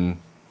we even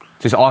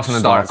just asking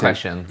a direct started.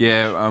 question.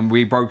 Yeah,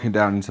 we broke it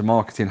down into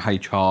marketing,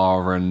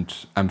 HR,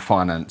 and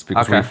finance,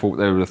 because we thought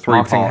there were 3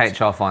 parts.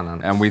 Marketing, HR,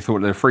 finance. And we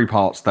thought there were 3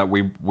 parts that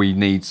we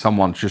need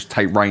someone to just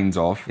take reins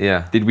of.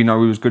 Yeah. Did we know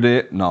we was good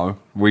at it? No.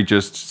 We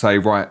just say,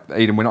 right,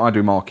 Eden, when I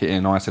do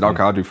marketing, I said,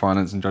 okay, I'll do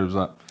finance, and Joe was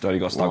like, Jodie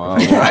got stuck well,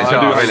 with it.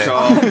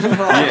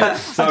 yeah.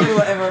 Do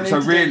whatever I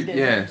need to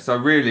do. So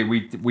really,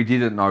 we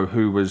didn't know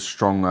who was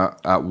strong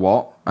at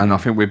what, and I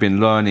think we've been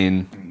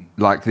learning.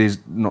 Like, there's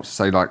not to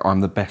say like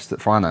I'm the best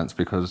at finance,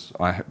 because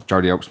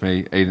Jodie helps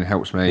me, Eden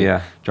helps me,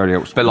 Jodie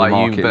helps me. But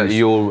like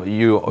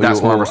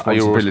that's my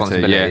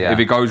responsibility. Yeah. If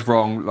it goes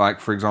wrong, like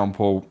for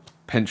example,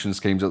 pension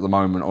schemes at the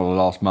moment or the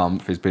last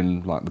month has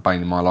been like the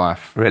bane of my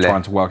life. Really?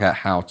 Trying to work out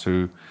how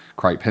to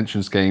create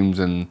pension schemes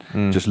and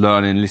just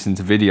learning, listening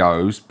to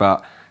videos,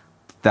 but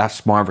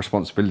that's my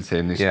responsibility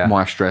and it's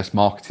my stress.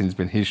 Marketing's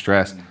been his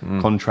stress.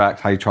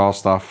 Contract, HR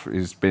stuff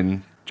has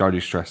been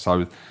Jodie's stress.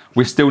 So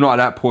we're still not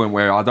at that point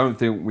where I don't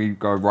think we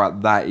go, right,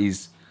 that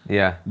is.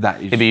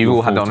 But you've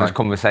all had the honest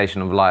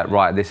conversation of like,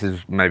 right, this is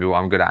maybe what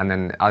I'm good at, and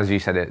then as you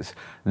said, it's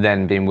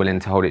then being willing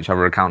to hold each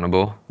other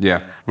accountable.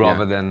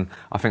 Rather than,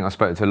 I think I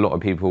spoke to a lot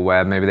of people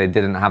where maybe they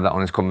didn't have that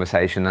honest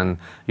conversation, and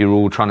you're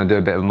all trying to do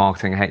a bit of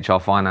marketing, HR,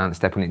 finance,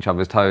 step on each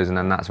other's toes, and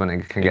then that's when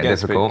it can get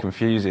difficult. A bit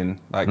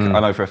confusing. Like I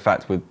know for a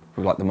fact with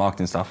like the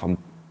marketing stuff, I'm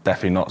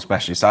definitely not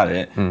specialist at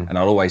it, and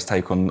I'll always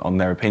take on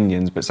their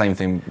opinions. But same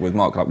thing with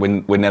Mark. Like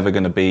we're never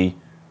going to be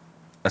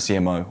a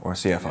CMO or a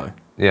CFO.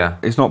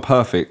 It's not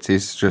perfect.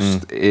 It's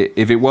just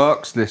if it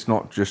works, let's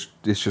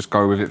just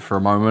go with it for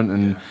a moment.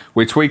 And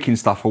we're tweaking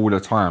stuff all the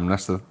time.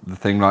 That's the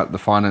thing. Like the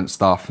finance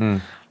stuff,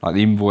 like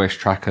the invoice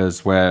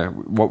trackers, where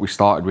what we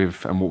started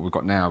with and what we've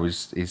got now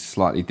is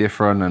slightly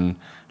different. And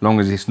as long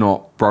as it's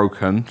not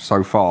broken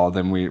so far,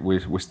 then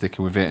we're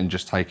sticking with it and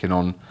just taking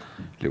on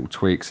little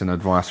tweaks and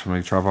advice from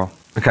each other.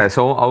 Okay,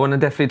 so I want to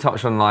definitely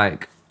touch on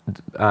like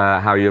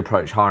how you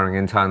approach hiring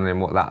internally and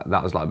what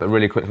that was like. But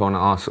really quickly, I want to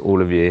ask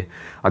all of you.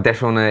 I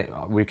definitely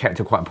want to. We've kept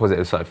it quite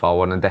positive so far. I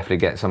want to definitely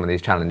get some of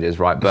these challenges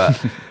right.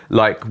 But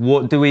like,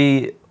 what do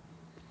we?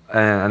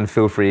 And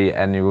feel free,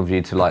 any of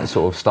you, to like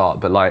sort of start.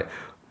 But like,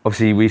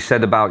 obviously, we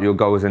said about your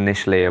goals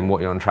initially and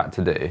what you're on track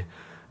to do.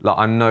 Like,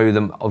 I know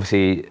them.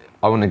 Obviously,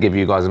 I want to give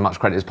you guys as much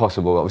credit as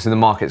possible. Obviously, the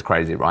market's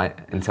crazy, right?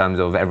 In terms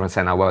of everyone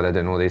saying how well they're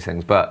doing all these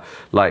things. But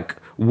like,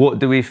 what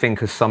do we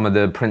think are some of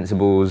the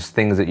principles,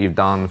 things that you've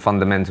done,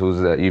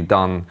 fundamentals that you've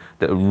done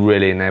that have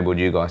really enabled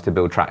you guys to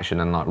build traction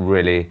and like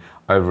really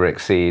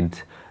over-exceed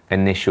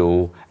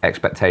initial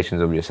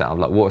expectations of yourself?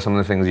 Like, what are some of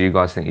the things you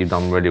guys think you've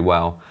done really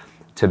well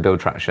to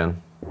build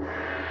traction?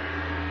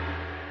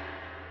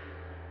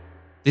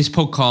 This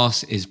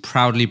podcast is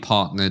proudly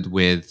partnered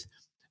with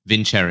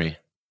Vincere.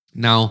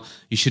 Now,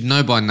 you should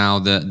know by now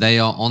that they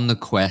are on the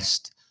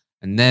quest,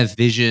 and their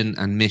vision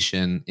and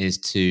mission is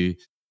to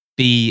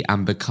be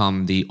and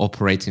become the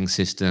operating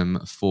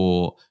system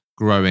for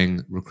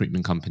growing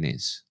recruitment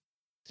companies.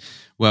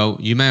 Well,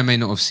 you may or may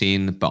not have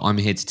seen, but I'm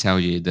here to tell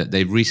you that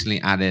they've recently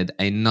added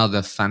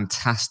another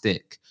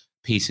fantastic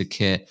piece of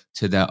kit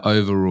to their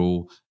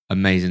overall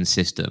amazing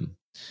system.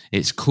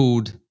 It's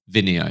called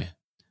Vimeo.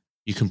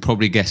 You can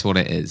probably guess what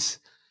it is.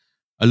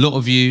 A lot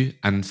of you,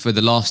 and for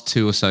the last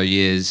 2 or so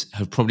years,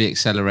 have probably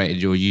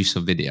accelerated your use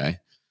of video.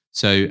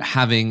 So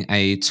having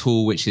a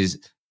tool which is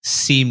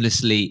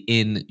seamlessly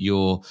in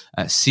your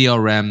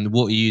CRM,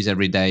 what you use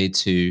every day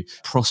to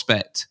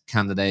prospect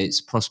candidates,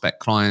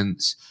 prospect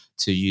clients,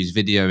 to use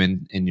video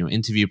in your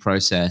interview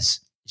process,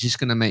 it's just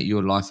going to make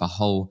your life a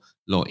whole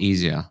lot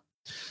easier.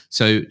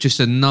 So just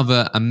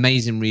another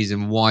amazing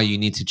reason why you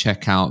need to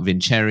check out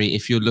Vincere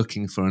if you're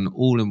looking for an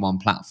all-in-one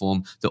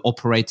platform, the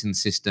operating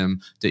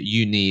system that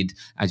you need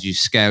as you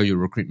scale your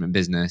recruitment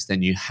business,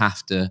 then you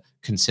have to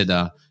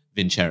consider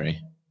Vincere.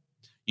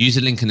 Use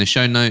the link in the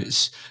show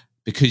notes.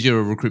 Because you're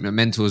a Recruitment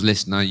Mentors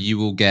listener, you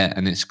will get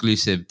an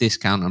exclusive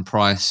discount and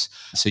price.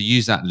 So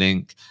use that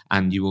link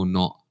and you will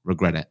not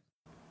regret it.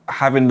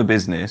 Having the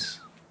business,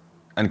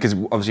 and because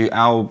obviously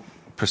our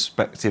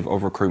perspective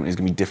of recruitment is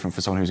going to be different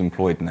for someone who's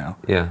employed now.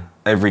 Yeah.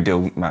 Every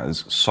deal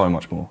matters so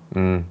much more.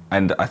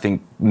 And I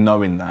think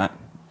knowing that,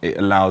 it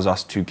allows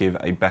us to give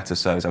a better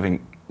service. I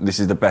think this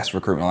is the best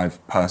recruitment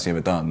I've personally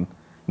ever done.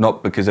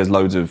 Not because there's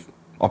loads of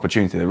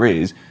opportunity, there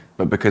is,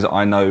 but because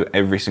I know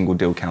every single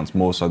deal counts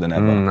more so than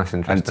ever. That's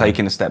interesting. And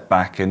taking a step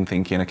back and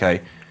thinking,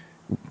 okay,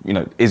 you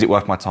know, is it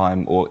worth my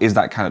time, or is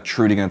that kind of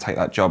truly going to take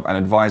that job? And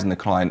advising the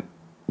client,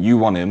 you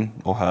want him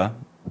or her,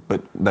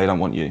 but they don't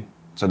want you.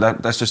 So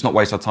that's just not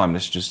waste our time.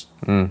 Let's just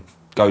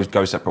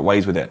go separate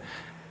ways with it,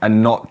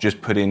 and not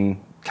just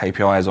putting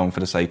KPIs on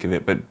for the sake of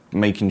it, but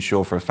making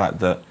sure for a fact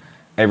that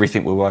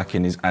everything we're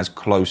working is as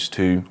close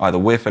to either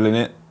we're filling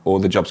it or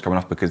the job's coming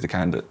off because the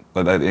candidate,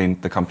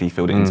 the company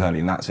filled it internally,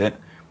 and that's it.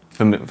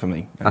 For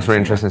me. That's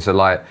really interesting. So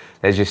like,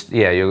 there's just,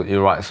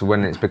 you're right. So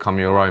when it's become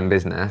your own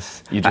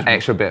business, you just that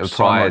extra bit of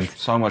pride,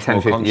 so much 10,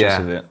 more 50, conscious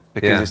of it,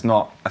 because it's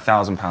not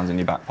 £1,000 in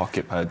your back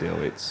pocket per deal.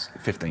 It's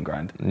 15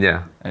 grand.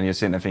 Yeah. And you're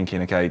sitting there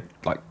thinking, okay,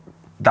 like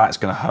that's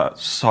going to hurt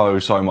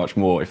so much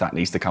more if that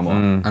needs to come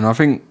on. And I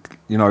think,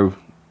 you know,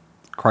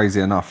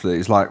 crazy enough that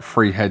it's like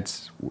 3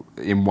 heads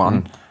in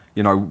one.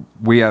 You know,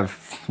 we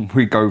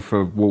go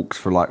for walks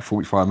for like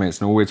 45 minutes,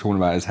 and all we're talking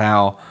about is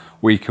how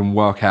we can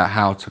work out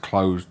how to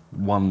close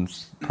one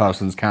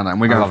person's candidate.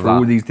 And we're going through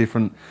all these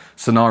different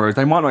scenarios.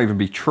 They might not even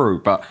be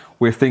true, but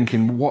we're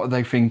thinking, what are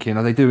they thinking?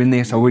 Are they doing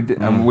this? And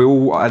we're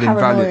all adding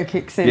Paranoia value.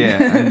 kicks in.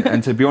 Yeah,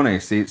 and to be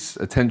honest, it's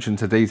attention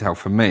to detail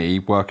for me,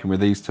 working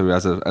with these two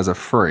as a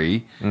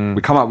free. We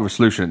come up with a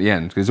solution at the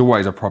end, because there's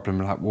always a problem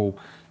like, well,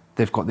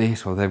 they've got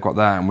this or they've got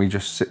that, and we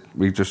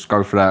just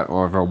go for that,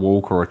 or either a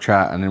walk or a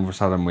chat, and then all of a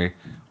sudden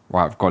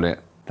I've got it.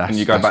 And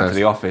you go back to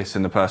the office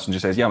and the person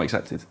just says, yeah, I'm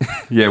accepted.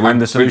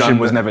 And the solution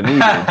was never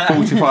needed.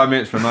 45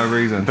 minutes for no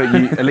reason. But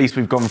at least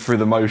we've gone through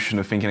the motion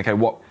of thinking, okay,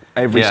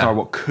 every scenario,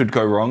 what could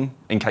go wrong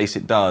in case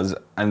it does,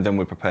 and then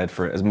we're prepared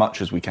for it as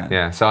much as we can.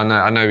 Yeah, so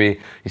I know you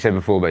said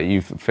before, but you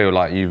feel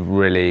like you've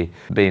really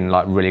been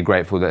like really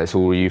grateful that it's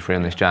all you three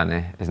on this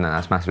journey, isn't it?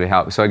 That's massively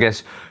helped. So I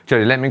guess,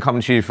 Jodie, let me come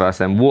to you first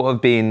then. What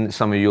have been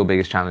some of your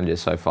biggest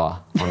challenges so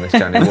far on this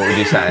journey? What would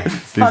you say?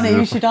 It's funny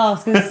you should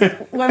ask, because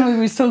when we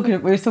were talking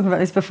about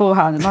this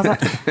beforehand, and I was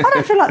like, I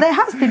don't feel like there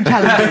has been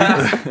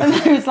challenges. And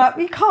he was like,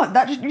 you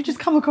can't, you just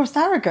come across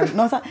arrogant. And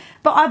I was like,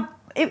 but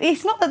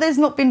it's not that there's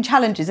not been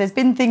challenges. There's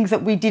been things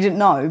that we didn't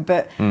know,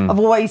 but I've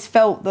always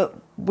felt that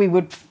we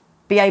would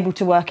be able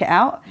to work it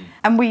out,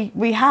 and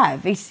we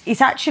have. It's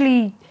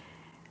actually,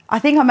 I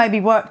think I maybe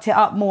worked it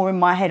up more in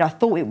my head. I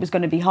thought it was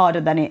going to be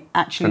harder than it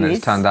actually is. And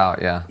it's turned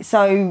out, yeah.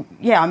 So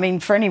yeah, I mean,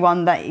 for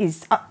anyone that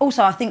is,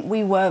 also I think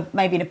we were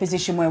maybe in a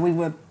position where we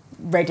were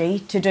ready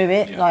to do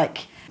it. Yeah.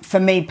 Like for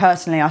me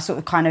personally, I sort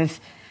of kind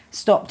of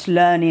stopped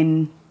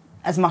learning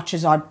as much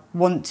as I'd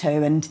want to,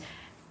 and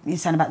you're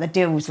saying about the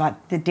deals,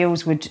 like the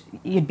deals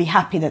you'd be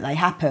happy that they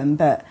happen,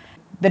 but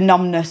the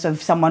numbness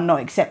of someone not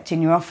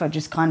accepting your offer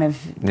just kind of,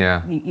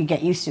 you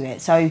get used to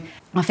it. So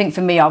I think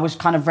for me, I was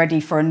kind of ready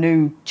for a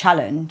new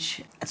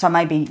challenge. So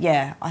maybe,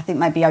 I think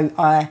maybe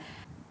I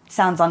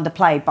sounds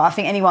underplayed, but I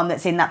think anyone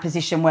that's in that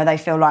position where they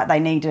feel like they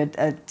need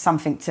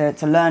something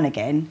to learn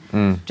again,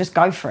 just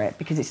go for it,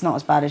 because it's not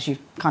as bad as you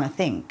kind of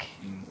think.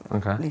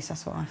 Okay. At least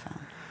that's what I found.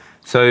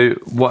 So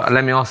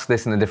let me ask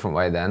this in a different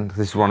way then.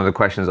 This is one of the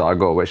questions that I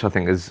got, which I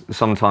think is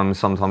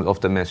sometimes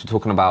often missed. We're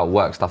talking about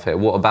work stuff here.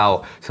 What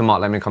about, so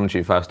Mark, let me come to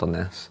you first on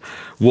this.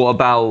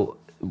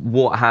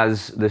 What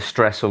has the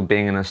stress of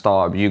being in a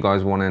startup, you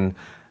guys wanting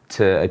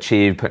to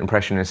achieve, putting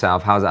pressure on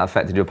yourself, how's that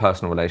affected your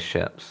personal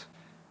relationships?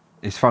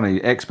 It's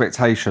funny,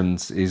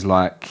 expectations is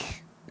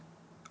like,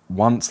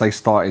 once they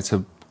started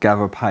to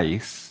gather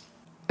pace,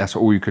 that's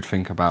all you could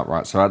think about,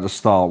 right? So at the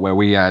start, where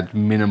we had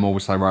minimal,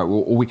 say, right, well,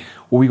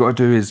 all we got to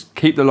do is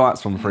keep the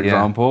lights on, for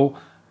example.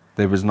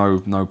 There was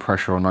no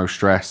pressure or no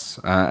stress.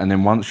 And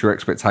then once your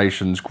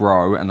expectations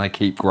grow, and they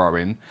keep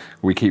growing,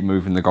 we keep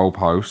moving the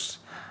goalposts,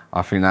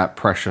 I think that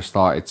pressure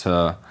started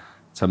to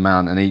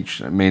mount, and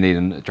me and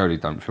Eden, Jodie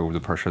don't feel the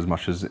pressure as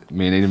much as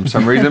me and Eden for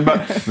some reason,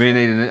 but me and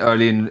Eden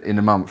early in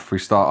the month,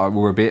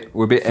 we're a bit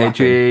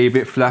edgy, a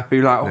bit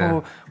flappy,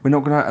 like, we're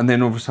not gonna, and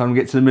then all of a sudden we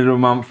get to the middle of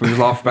the month, we just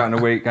laugh about in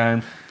a week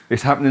going,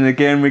 it's happening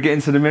again, we're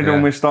getting to the middle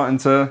and we're starting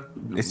to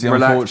It's the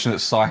unfortunate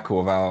cycle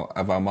of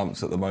our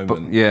months at the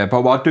moment.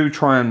 But I do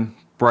try and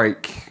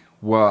break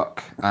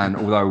work, and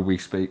although we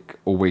speak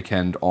all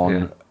weekend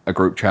on a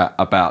group chat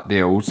about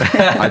deals,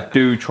 I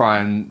do try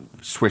and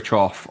switch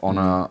off on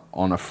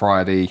a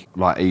Friday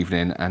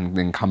evening, and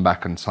then come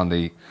back on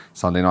Sunday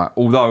night.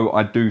 Although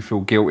I do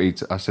feel guilty,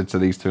 I said to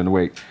these two in the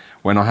week,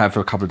 when I have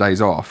a couple of days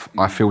off,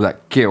 I feel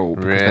that guilt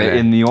because they're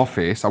in the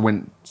office. I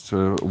went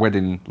to a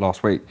wedding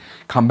last week,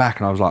 come back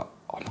and I was like,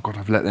 oh my God,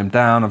 I've let them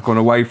down. I've gone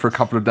away for a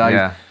couple of days.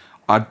 Yeah.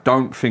 I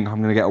don't think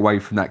I'm going to get away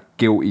from that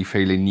guilty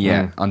feeling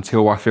yet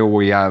until I feel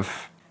we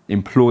have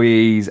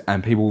employees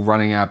and people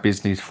running our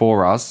business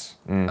for us,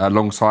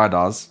 alongside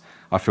us.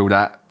 I feel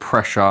that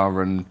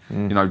pressure and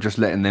just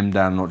letting them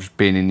down, not just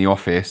being in the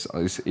office,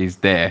 is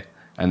there,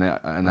 and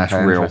that's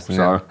real.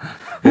 So,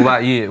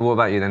 what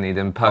about you then,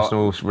 Eden?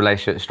 Personal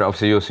relationships.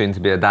 Obviously, you're soon to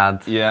be a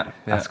dad. Yeah.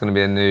 That's going to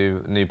be a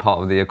new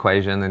part of the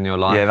equation in your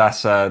life. Yeah,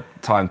 that's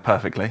timed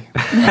perfectly.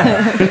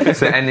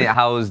 So,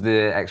 how's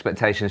the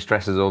expectation,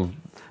 stresses of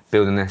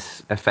building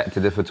this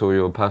affected, if at all,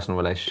 your personal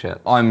relationship?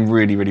 I'm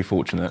really, really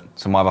fortunate.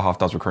 So my other half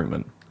does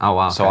recruitment. Oh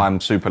wow. So I'm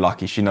super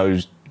lucky. She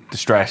knows the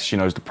stress, she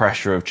knows the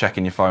pressure of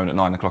checking your phone at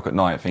 9 o'clock at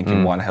night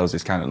thinking, why the hell is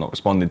this candidate not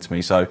responding to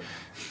me? So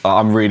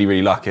I'm really,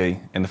 really lucky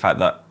in the fact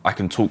that I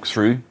can talk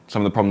through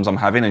some of the problems I'm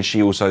having, and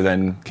she also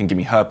then can give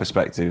me her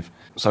perspective.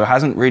 So it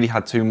hasn't really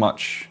had too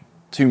much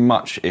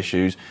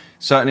issues.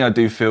 Certainly I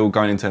do feel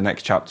going into the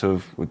next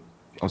chapter with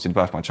obviously the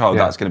birth of my child,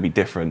 that's going to be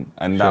different.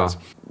 And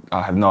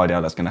I have no idea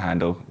how that's going to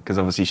handle, because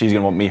obviously she's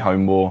going to want me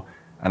home more.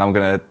 And I'm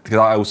going to, because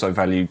I also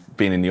value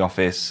being in the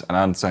office, and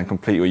I understand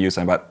completely what you're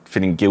saying about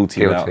feeling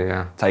guilty about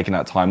taking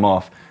that time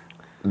off.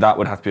 That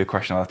would have to be a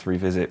question I'd have to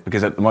revisit,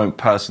 because at the moment,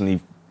 personally,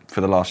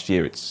 for the last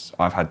year,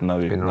 I've had no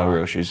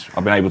real issues.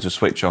 I've been able to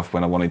switch off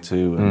when I wanted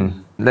to.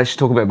 And let's just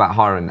talk a bit about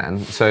hiring then.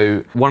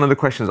 So one of the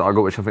questions that I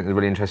got, which I think is a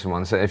really interesting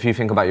one. So if you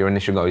think about your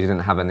initial goals, you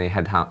didn't have any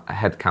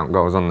headcount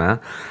goals on there.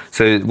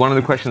 So one of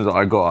the questions that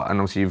I got, and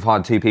obviously you've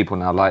hired 2 people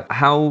now,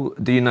 how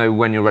do you know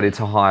when you're ready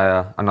to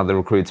hire another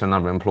recruiter,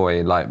 another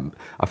employee?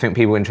 I think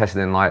people are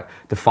interested in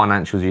the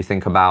financials you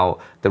think about,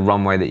 the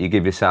runway that you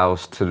give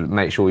yourselves to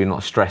make sure you're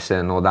not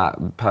stressing, or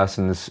that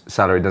person's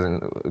salary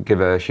doesn't give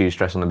a huge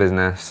stress on the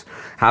business.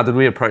 How did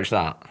we approach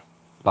that?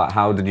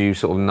 How did you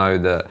sort of know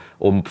that,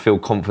 or feel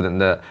confident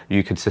that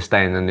you could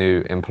sustain a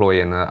new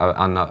employee and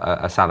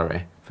a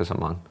salary for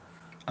someone?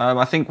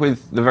 I think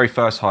with the very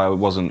first hire, it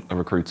wasn't a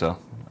recruiter.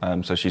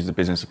 So she's the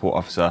business support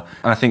officer.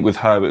 And I think with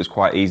her, it was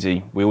quite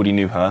easy. We already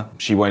knew her.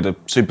 She wanted a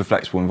super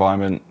flexible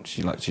environment.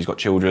 She's got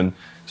children.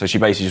 So she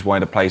basically just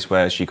wanted a place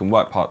where she can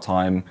work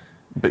part-time,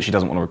 but she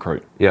doesn't want to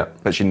recruit. Yeah.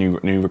 But she knew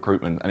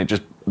recruitment.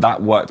 And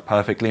that worked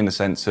perfectly in the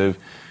sense of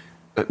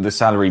the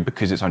salary,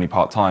 because it's only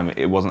part-time,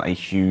 it wasn't a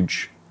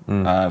huge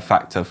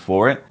factor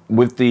for it.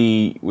 With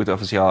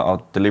obviously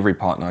our delivery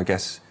partner, I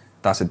guess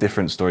that's a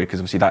different story, because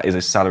obviously that is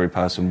a salary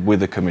person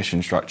with a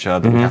commission structure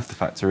that we have to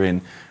factor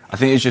in. I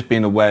think it's just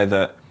being aware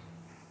that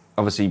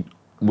obviously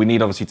we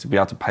need to be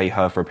able to pay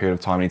her for a period of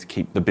time. We need to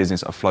keep the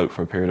business afloat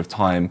for a period of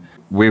time.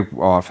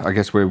 I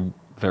guess we're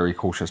very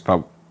cautious,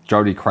 but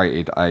Jodie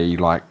created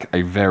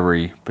a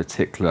very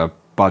particular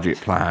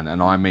budget plan,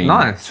 and I mean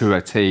to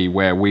a T,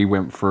 where we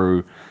went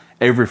through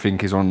everything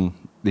is on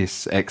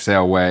this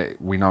Excel where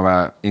we know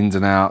our ins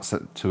and outs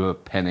to a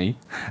penny.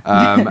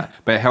 But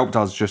it helped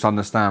us just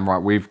understand,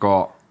 we've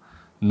got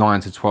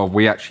 9 to 12.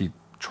 We actually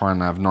try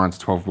and have 9 to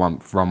 12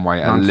 month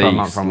runway at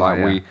least.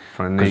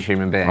 For a new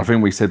human being. I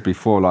think we said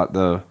before,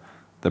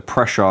 the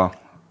pressure,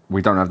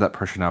 we don't have that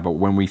pressure now, but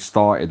when we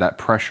started, that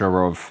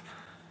pressure of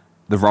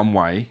the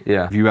runway,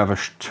 if you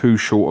have too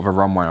short of a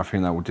runway, I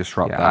think that will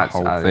disrupt that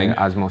whole thing.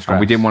 Adds more stress. And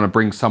we didn't want to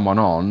bring someone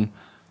on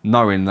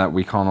knowing that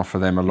we can't offer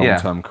them a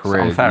long-term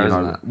career. It's unfair,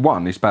 isn't it?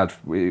 One, it's bad.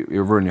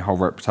 It'll ruin your whole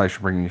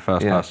reputation bringing your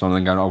first person on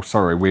and then going, oh,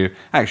 sorry, we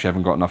actually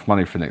haven't got enough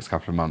money for the next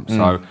couple of months.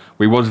 So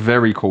we was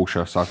very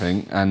cautious, I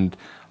think. And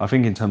I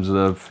think in terms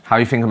of... How are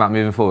you thinking about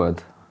moving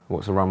forward?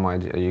 What's the runway?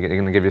 Are you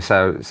going to give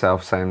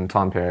yourself same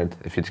time period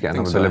if you're to get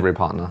another delivery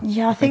partner?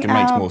 Yeah, I think it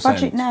makes our more budget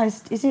sense. now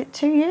is it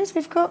 2 years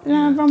we've got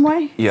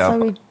runway? Yeah,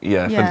 So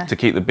to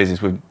keep the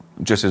business with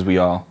just as we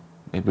are,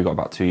 we've got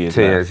about 2 years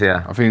 2 left. years,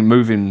 yeah. I think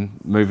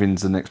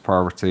moving's the next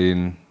priority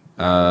in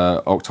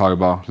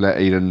October.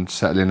 Let Eden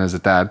settle in as a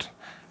dad,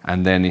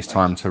 and then it's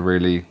time to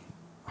really,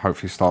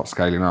 hopefully, start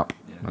scaling up.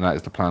 And that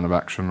is the plan of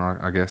action,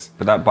 I guess.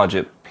 But that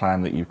budget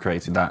plan that you've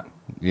created, to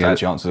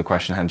actually answer the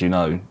question, how do you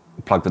know?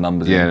 Plug the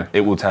numbers in.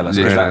 It will tell us.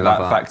 Yeah, That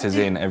factors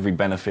in every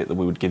benefit that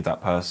we would give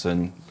that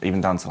person, even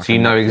down to like So you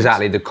know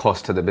exactly the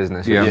cost to the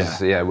business,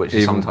 which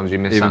is sometimes you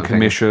miss even something.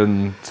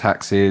 commission,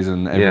 taxes,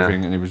 and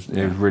everything, and it was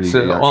really.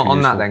 So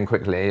on that useful. then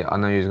quickly, I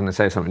know you were going to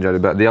say something, Jody,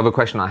 but the other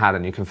question I had,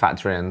 and you can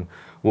factor in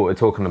what we're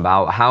talking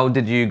about. How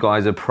did you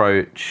guys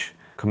approach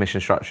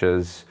commission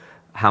structures?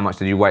 How much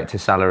did you weight to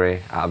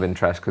salary out of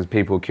interest? Because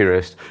people are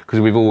curious, because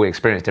we've all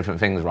experienced different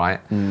things, right?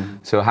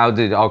 So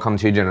I'll come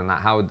to you, Jen, on that.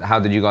 How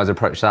did you guys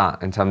approach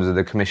that in terms of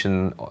the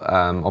commission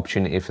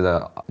opportunity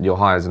for your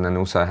hires, and then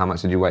also how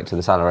much did you weight to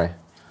the salary?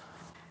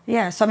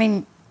 Yeah, so I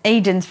mean,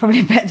 Eden's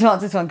probably better to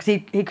answer this one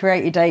because he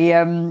created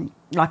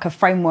a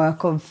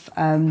framework of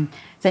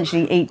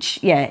essentially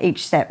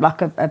each step,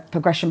 like a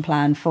progression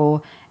plan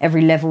for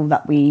every level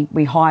that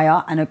we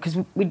hire, and because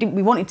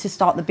we wanted to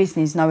start the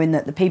business knowing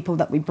that the people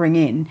that we bring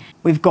in,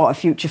 we've got a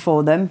future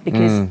for them,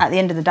 because at the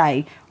end of the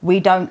day, we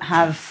don't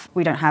have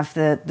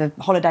the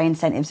holiday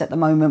incentives at the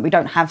moment. We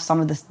don't have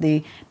some of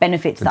the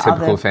benefits that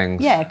typical other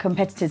things.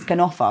 competitors can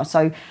offer.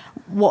 So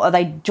what are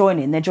they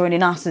joining? They're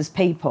joining us as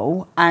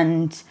people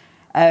and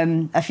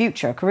a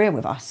future, a career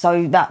with us.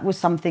 So that was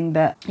something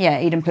that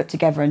Eden put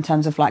together in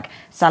terms of like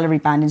salary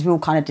bandings. We all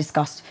kind of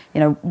discussed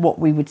what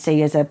we would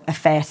see as a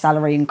fair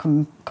salary in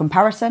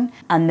comparison,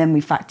 and then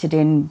we factored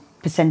in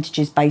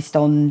percentages based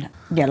on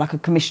like a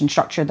commission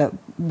structure that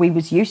we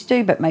was used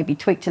to, but maybe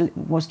tweaked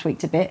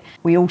a bit.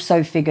 We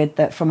also figured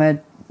that from a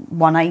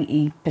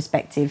 180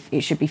 perspective,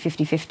 it should be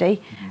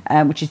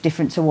 50-50, which is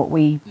different to what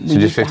we So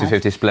just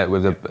 50-50 split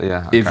with the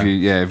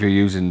If you're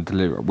using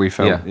delivery, we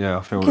felt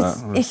I feel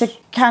that it's a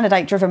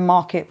candidate-driven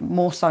market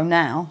more so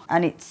now,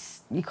 and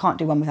you can't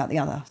do one without the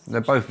other.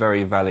 They're both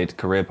very valid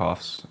career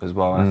paths as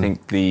well. And I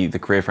think the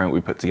career framework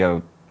we put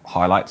together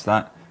highlights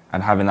that,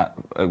 and having that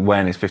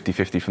awareness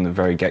 50-50 from the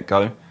very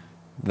get-go,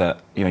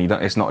 that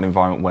it's not an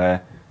environment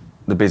where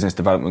the business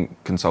development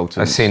consultants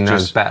are seen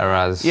as better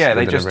as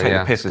they just take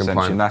the piss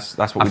essentially, and that's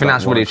what I think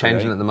that's really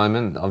changing at the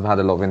moment. I've had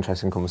a lot of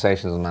interesting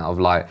conversations on that. Of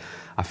like,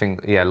 I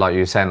think like you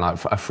were saying,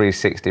 like a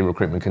 360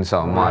 recruitment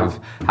consultant might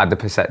have had the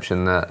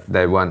perception that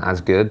they weren't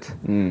as good.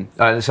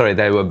 Sorry,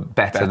 they were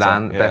better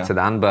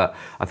than. But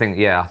I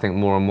think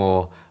more and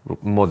more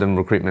modern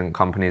recruitment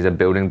companies are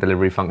building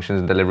delivery functions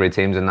and delivery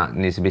teams, and that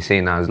needs to be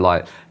seen as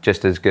like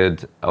just as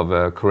good of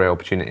a career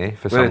opportunity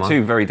for someone. They're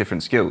two very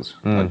different skills,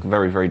 like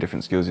very, very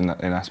different skills in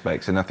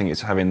aspects, and I think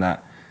it's having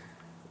that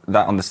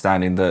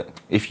understanding that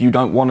if you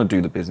don't want to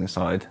do the business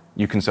side,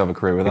 you can still have a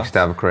career with us.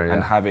 Still have a career,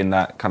 and having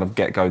that kind of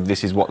get-go,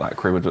 this is what that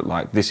career would look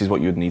like, this is what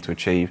you would need to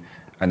achieve,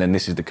 and then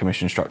this is the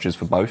commission structures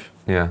for both.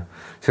 Yeah.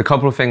 So a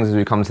couple of things as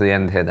we come to the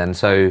end here then.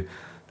 So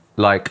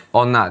like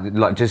on that,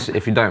 like just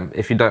if you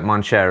don't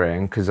mind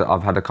sharing, because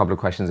I've had a couple of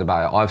questions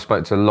about it. I've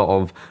spoke to a lot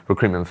of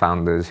recruitment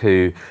founders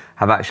who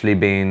have actually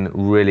been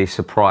really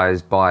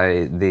surprised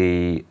by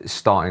the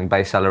starting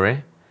base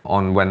salary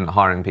on when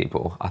hiring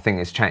people. I think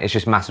it's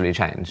just massively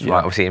changed, right?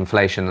 Obviously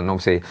inflation and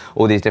obviously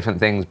all these different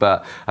things,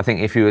 but I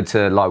think if you were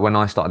to, like when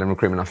I started in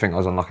recruitment, I think I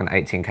was on like an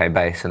 18k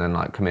base and then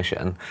like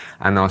commission,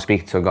 and I was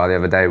speaking to a guy the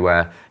other day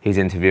where he's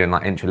interviewing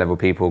like entry level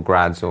people,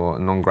 grads or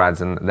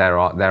non-grads, and they're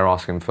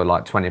asking for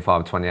like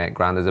 25, 28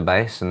 grand as a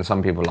base, and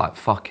some people are like,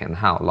 fucking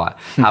hell, like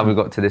how have we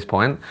got to this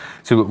point?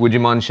 So would you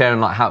mind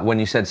sharing like how, when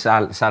you said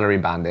salary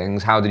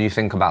bandings, how did you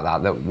think about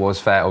that? That was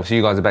fair. Obviously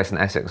you guys are based in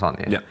Essex, aren't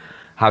you? Yeah.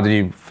 How did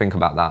you think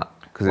about that?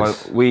 Well,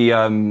 we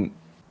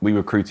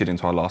recruited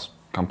into our last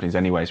companies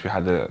anyway, so we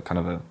had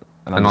an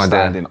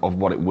understanding of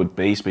what it would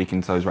be,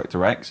 speaking to those rec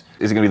directs.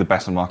 Is it going to be the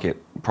best on the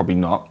market? Probably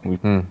not. We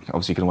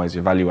obviously can always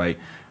evaluate.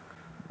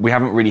 We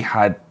haven't really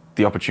had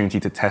the opportunity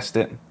to test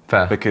it.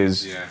 Fair.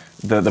 Because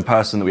the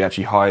person that we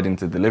actually hired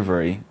into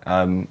delivery,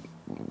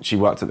 she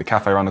worked at the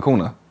cafe around the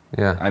corner.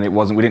 Yeah. And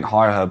we didn't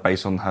hire her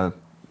based on her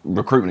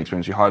recruitment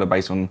experience. We hired her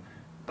based on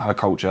her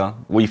culture.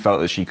 We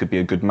felt that she could be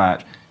a good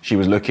match. She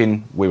was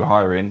looking, we were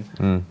hiring,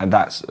 and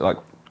that's like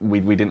we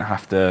didn't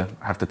have to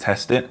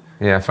test it.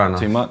 Yeah, fair enough.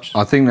 Too much.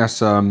 I think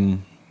that's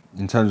in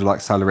terms of like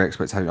salary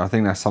expectation. I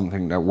think that's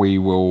something that we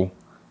will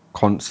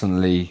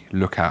constantly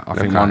look at. I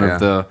think one of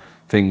the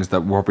things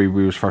that Robbie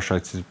was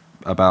frustrated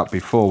about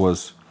before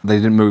was they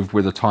didn't move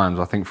with the times.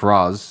 I think for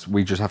us,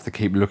 we just have to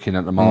keep looking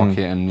at the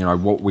market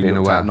and what we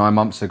looked at 9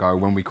 months ago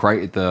when we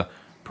created the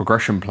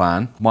progression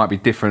plan might be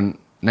different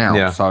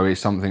now. So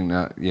it's something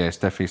that it's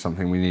definitely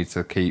something we need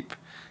to keep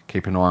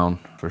keep an eye on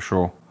for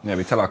sure. Yeah,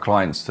 we tell our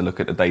clients to look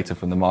at the data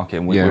from the market,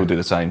 and Yeah. we'll do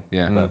the same.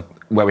 Yeah. But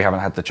where we haven't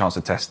had the chance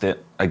to test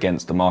it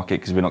against the market,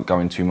 because we're not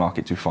going to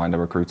market to find a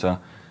recruiter,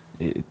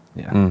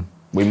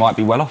 we might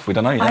be well off. We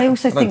don't know yet. I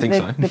also don't think,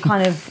 so. the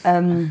kind of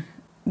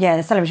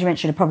the salaries you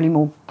mentioned are probably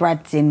more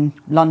grads in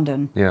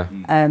London. Yeah.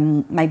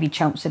 Maybe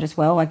Chelmsford as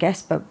well, I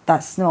guess, but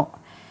that's not.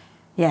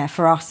 Yeah,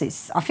 for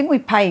us, I think we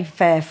pay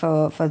fair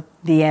for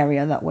the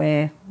area that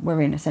we're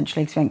in,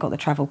 essentially, because we ain't got the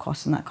travel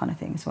costs and that kind of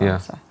thing as well. Yeah.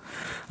 So.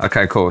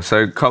 Okay, cool.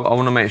 So I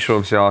want to make sure,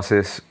 obviously, I ask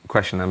this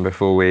question then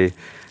before we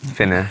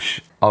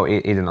finish. Oh,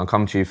 Eden, I'll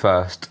come to you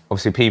first.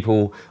 Obviously,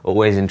 people are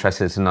always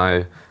interested to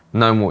know,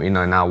 knowing what you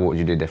know now, what would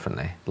you do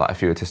differently? Like,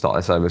 if you were to start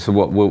this over. So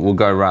we'll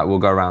go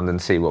around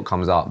and see what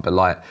comes up. But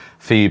like,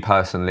 for you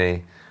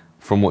personally,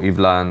 from what you've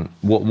learned,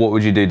 what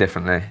would you do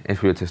differently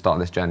if we were to start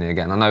this journey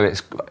again? I know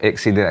it's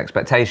exceeded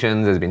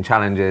expectations, there's been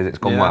challenges, it's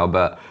gone well,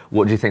 but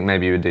what do you think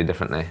maybe you would do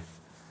differently?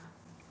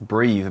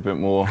 Breathe a bit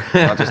more.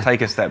 Like, just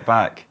take a step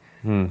back.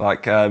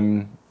 Like,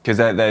 because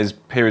there's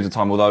periods of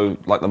time, although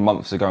like the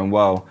months are going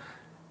well,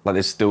 like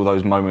there's still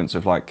those moments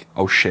of like,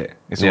 oh shit,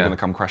 it's all going to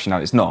come crashing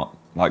out. It's not.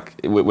 Like,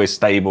 we're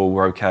stable,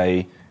 we're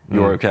okay,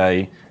 you're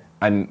okay.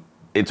 And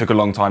it took a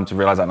long time to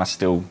realise that, and I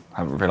still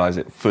haven't realised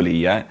it fully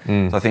yet.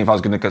 So I think if I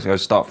was going to go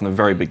start from the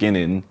very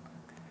beginning,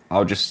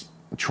 I'll just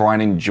try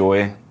and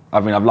enjoy. I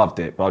mean, I've loved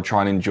it, but I'll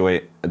try and enjoy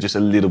it just a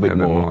little bit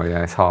more.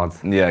 Yeah, it's hard.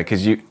 Yeah,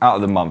 because you out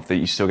of the month that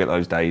you still get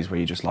those days where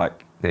you just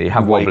like you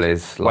have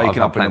wobblies.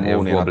 Waking up in the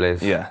morning,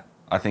 wobblies. Yeah,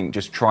 I think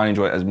just try and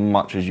enjoy it as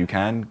much as you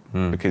can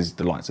because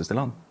the lights are still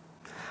on.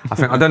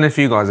 I don't know if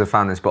you guys have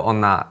found this, but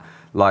on that,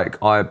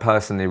 like, I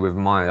personally, with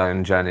my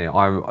own journey,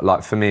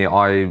 for me,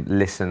 I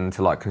listen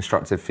to like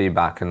constructive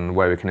feedback and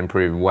where we can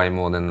improve way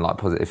more than like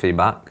positive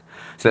feedback.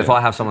 So if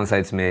I have someone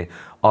say to me,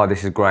 oh,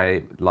 this is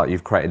great, like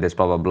you've created this,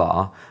 blah, blah,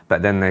 blah,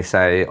 but then they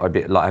say,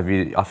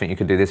 I think you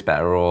could do this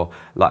better, or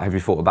like, have you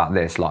thought about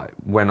this? Like,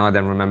 when I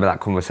then remember that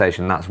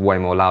conversation, that's way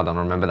more loud, and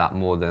I remember that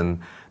more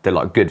than the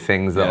like good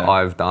things that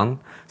I've done.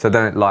 So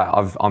then like,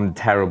 I'm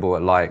terrible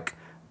at like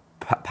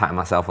patting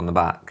myself on the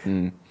back.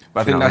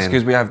 But I think that's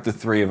because we have the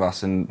three of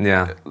us, and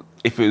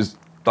if it was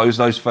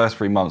those first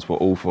 3 months were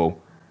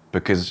awful,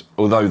 because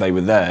although they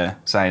were there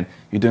saying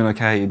you're doing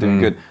okay, you're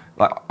doing good,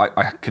 like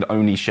I could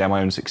only share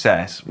my own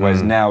success.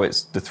 Whereas now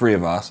it's the three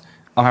of us.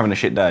 I'm having a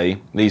shit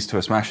day. These two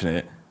are smashing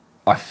it.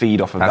 I feed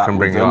off of that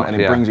with them, and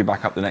it brings me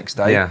back up the next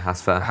day. Yeah,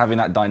 that's fair. Having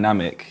that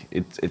dynamic,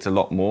 it's a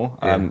lot more.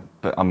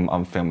 But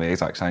I'm feeling the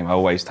exact same. I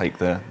always take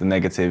the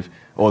negative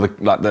or the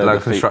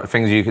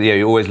things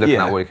you're always looking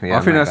at what you can.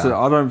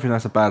 I don't think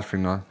that's a bad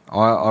thing though.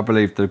 I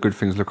believe the good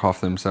things look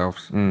after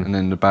themselves, and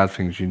then the bad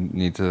things you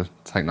need to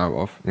take note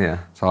of. Yeah.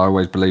 So I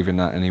always believe in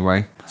that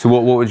anyway. So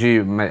what would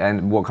you,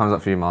 and what comes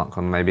up for you, Mark,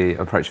 on maybe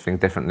approaching things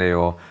differently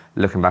or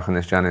looking back on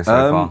this journey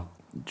so far?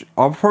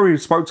 I've probably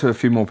spoke to a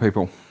few more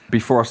people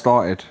before I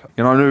started.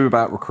 You know, I knew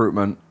about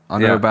recruitment. I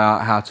knew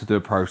about how to do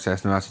a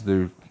process, knew how to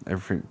do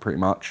everything pretty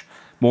much.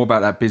 More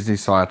about that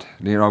business side.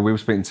 You know, we were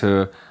speaking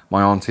to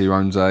my auntie who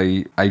owns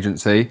a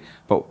agency,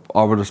 but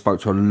I would have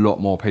spoke to a lot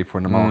more people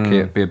in the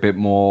market, be a bit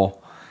more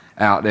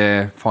out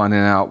there, finding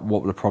out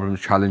what the problems,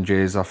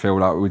 challenges. I feel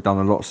like we've done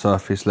a lot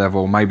surface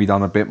level, maybe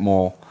done a bit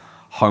more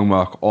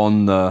homework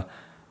on the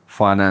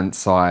finance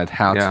side,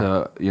 how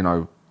to, you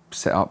know,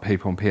 set up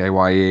people on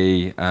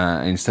PAYE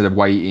instead of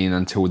waiting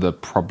until the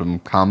problem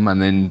come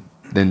and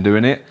then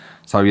doing it.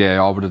 So yeah,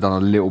 I would have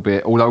done a little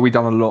bit, although we've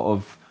done a lot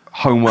of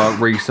homework,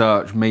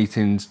 research,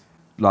 meetings,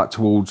 like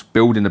towards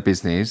building a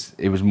business.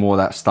 It was more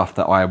that stuff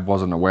that I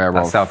wasn't aware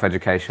of.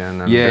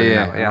 Self-education. And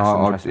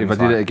if I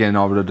did it again,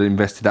 I would have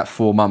invested that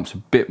 4 months a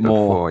bit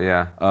more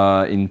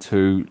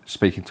into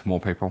speaking to more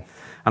people.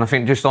 And I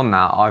think just on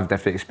that, I've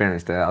definitely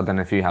experienced it. I don't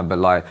know if you have, but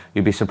like,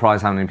 you'd be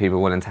surprised how many people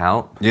are willing to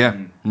help. Yeah.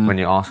 When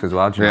you ask as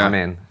well, do you know what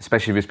I mean?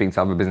 Especially if you're speaking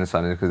to other business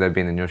owners because they've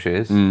been in your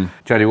shoes.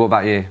 Jodie, what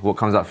about you? What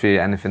comes up for you?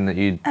 Anything that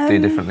you do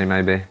differently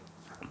maybe?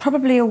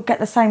 Probably all get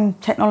the same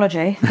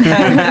technology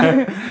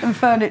and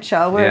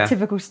furniture. We're a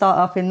typical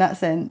startup in that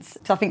sense.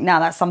 So I think now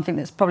that's something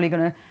that's probably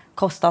going to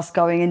cost us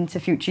going into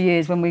future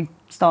years when we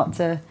start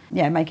to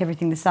make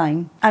everything the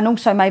same. And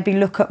also maybe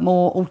look at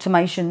more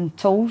automation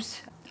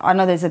tools. I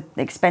know there's an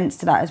expense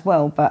to that as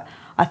well, but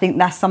I think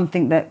that's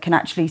something that can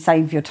actually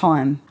save your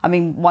time. I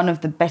mean, one of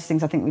the best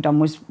things I think we've done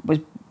was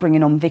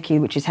bringing on Vicky,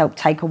 which has helped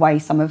take away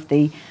some of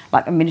the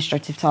like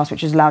administrative tasks,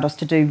 which has allowed us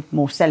to do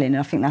more selling. And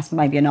I think that's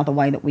maybe another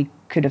way that we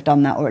could have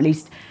done that, or at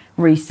least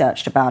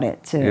researched about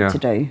it to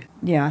do.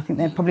 Yeah, I think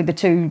they're probably the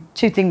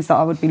two things that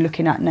I would be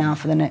looking at now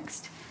for the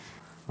next.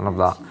 I love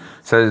that.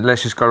 So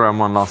let's just go around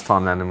one last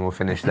time then and we'll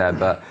finish there.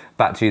 But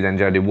back to you then,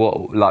 Jodie.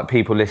 What, like,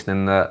 people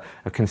listening that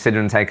are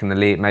considering taking the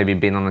leap, maybe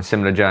been on a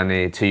similar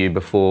journey to you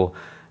before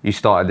you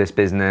started this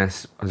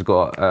business, has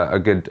got a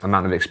good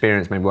amount of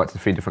experience, maybe worked in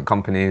 3 different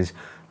companies,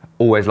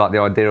 always like the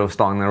idea of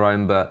starting their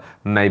own, but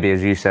maybe,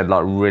 as you said,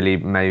 like really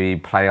maybe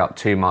play up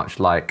too much,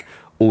 like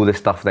all the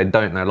stuff they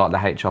don't know, like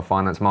the HR,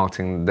 finance,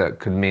 marketing, that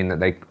could mean that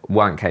they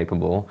weren't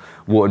capable.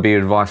 What would be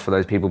your advice for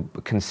those people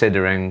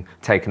considering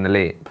taking the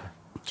leap?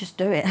 Just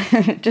do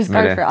it. Just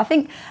go for it. I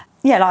think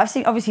yeah, like I've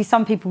seen, obviously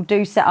some people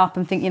do set up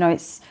and think, you know,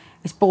 it's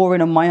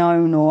boring on my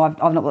own, or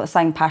I've not got the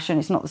same passion.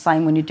 It's not the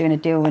same when you're doing a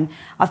deal. And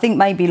I think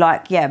maybe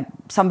like, yeah,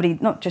 somebody,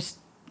 not just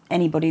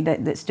anybody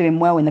that's doing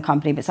well in the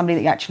company, but somebody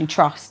that you actually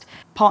trust,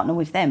 partner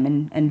with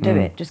them and do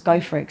it. Just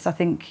go for it. Because I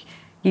think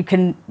you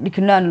can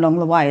learn along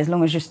the way, as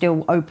long as you're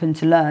still open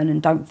to learn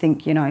and don't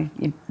think, you know,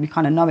 you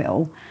kind of know it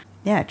all.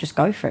 Yeah, just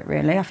go for it,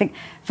 really. I think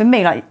for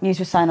me, like you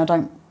were saying, I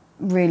don't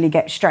really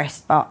get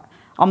stressed, but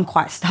I'm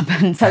quite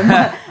stubborn, so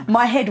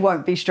my head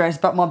won't be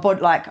stressed, but my body,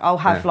 like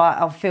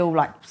I'll feel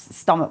like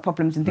stomach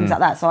problems and things like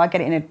that. So I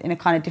get it in a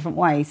kind of different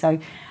way. So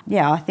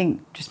yeah, I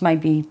think just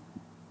maybe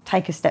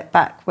take a step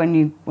back when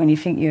you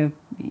think you're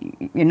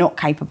not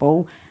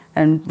capable,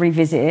 and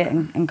revisit it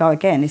and go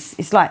again.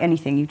 It's like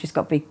anything, you've just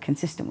got to be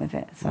consistent with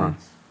it. So,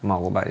 nice.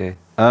 Mark, what about you?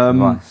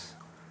 Advice?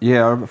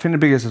 Yeah, I think the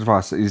biggest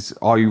advice is: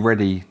 are you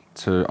ready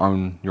to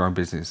own your own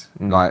business?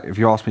 Like, if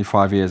you asked me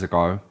 5 years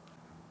ago,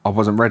 I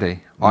wasn't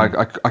ready. I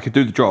could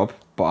do the job,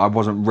 but I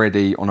wasn't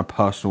ready on a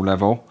personal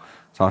level.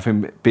 So I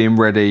think being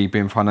ready,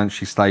 being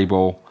financially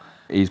stable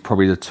is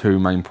probably the two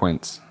main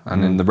points.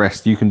 And then the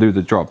rest, you can do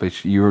the job.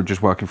 You're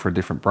just working for a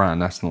different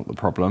brand. That's not the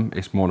problem.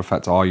 It's more the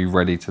fact, are you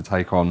ready to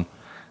take on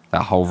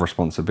that whole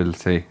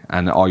responsibility?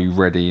 And are you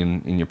ready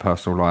in your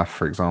personal life,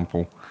 for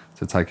example,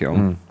 to take it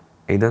on?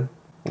 Eden,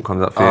 what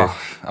comes up for you?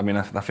 I mean,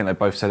 I think they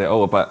both said it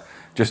all, but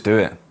just do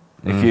it.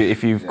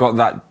 If you've got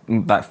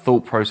that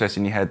thought process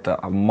in your head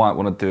that I might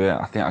want to do it,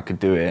 I think I could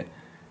do it,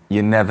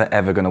 you're never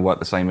ever going to work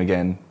the same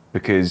again,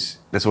 because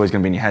that's always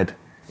going to be in your head.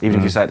 Even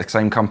if you stay at the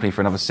same company for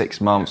another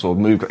 6 months or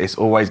move, it's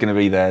always going to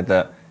be there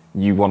that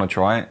you want to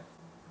try it,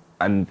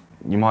 and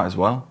you might as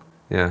well.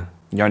 Yeah.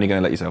 You're only going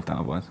to let yourself down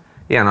otherwise.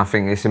 Yeah, and I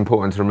think it's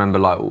important to remember,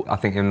 like, I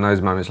think in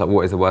those moments, like,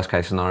 what is the worst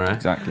case scenario?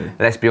 Exactly.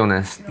 Let's be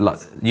honest, like,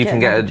 you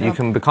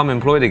can become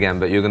employed again,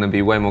 but you're going to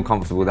be way more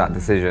comfortable with that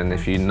decision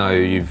if you know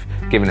you've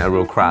given it a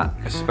real crack.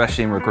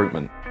 Especially in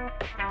recruitment.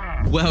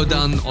 Well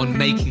done on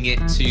making it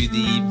to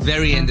the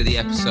very end of the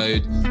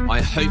episode.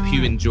 I hope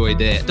you enjoyed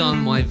it. I've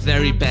done my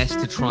very best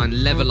to try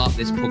and level up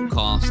this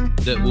podcast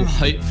that will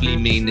hopefully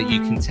mean that you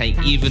can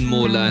take even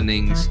more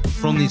learnings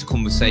from these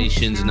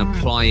conversations and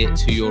apply it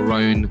to your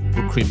own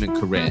recruitment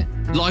career.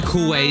 Like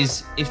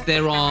always, if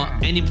there are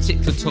any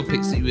particular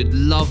topics that you would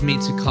love me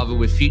to cover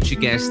with future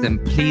guests, then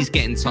please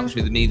get in touch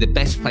with me. The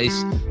best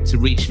place to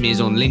reach me is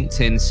on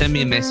LinkedIn. Send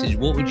me a message.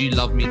 What would you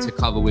love me to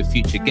cover with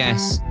future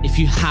guests? If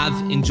you have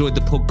enjoyed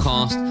the podcast,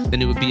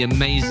 then it would be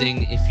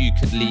amazing if you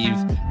could leave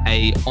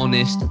a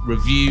honest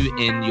review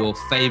in your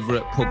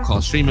favorite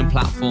podcast streaming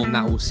platform.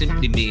 That will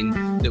simply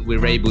mean that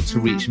we're able to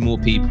reach more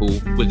people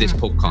with this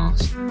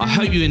podcast. I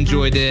hope you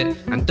enjoyed it,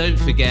 and don't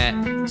forget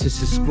to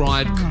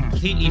subscribe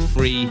completely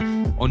free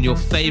on your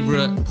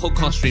favorite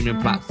podcast streaming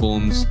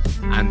platforms,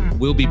 and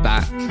we'll be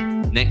back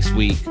next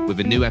week with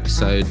a new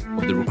episode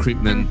of the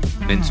Recruitment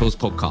Mentors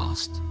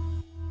podcast.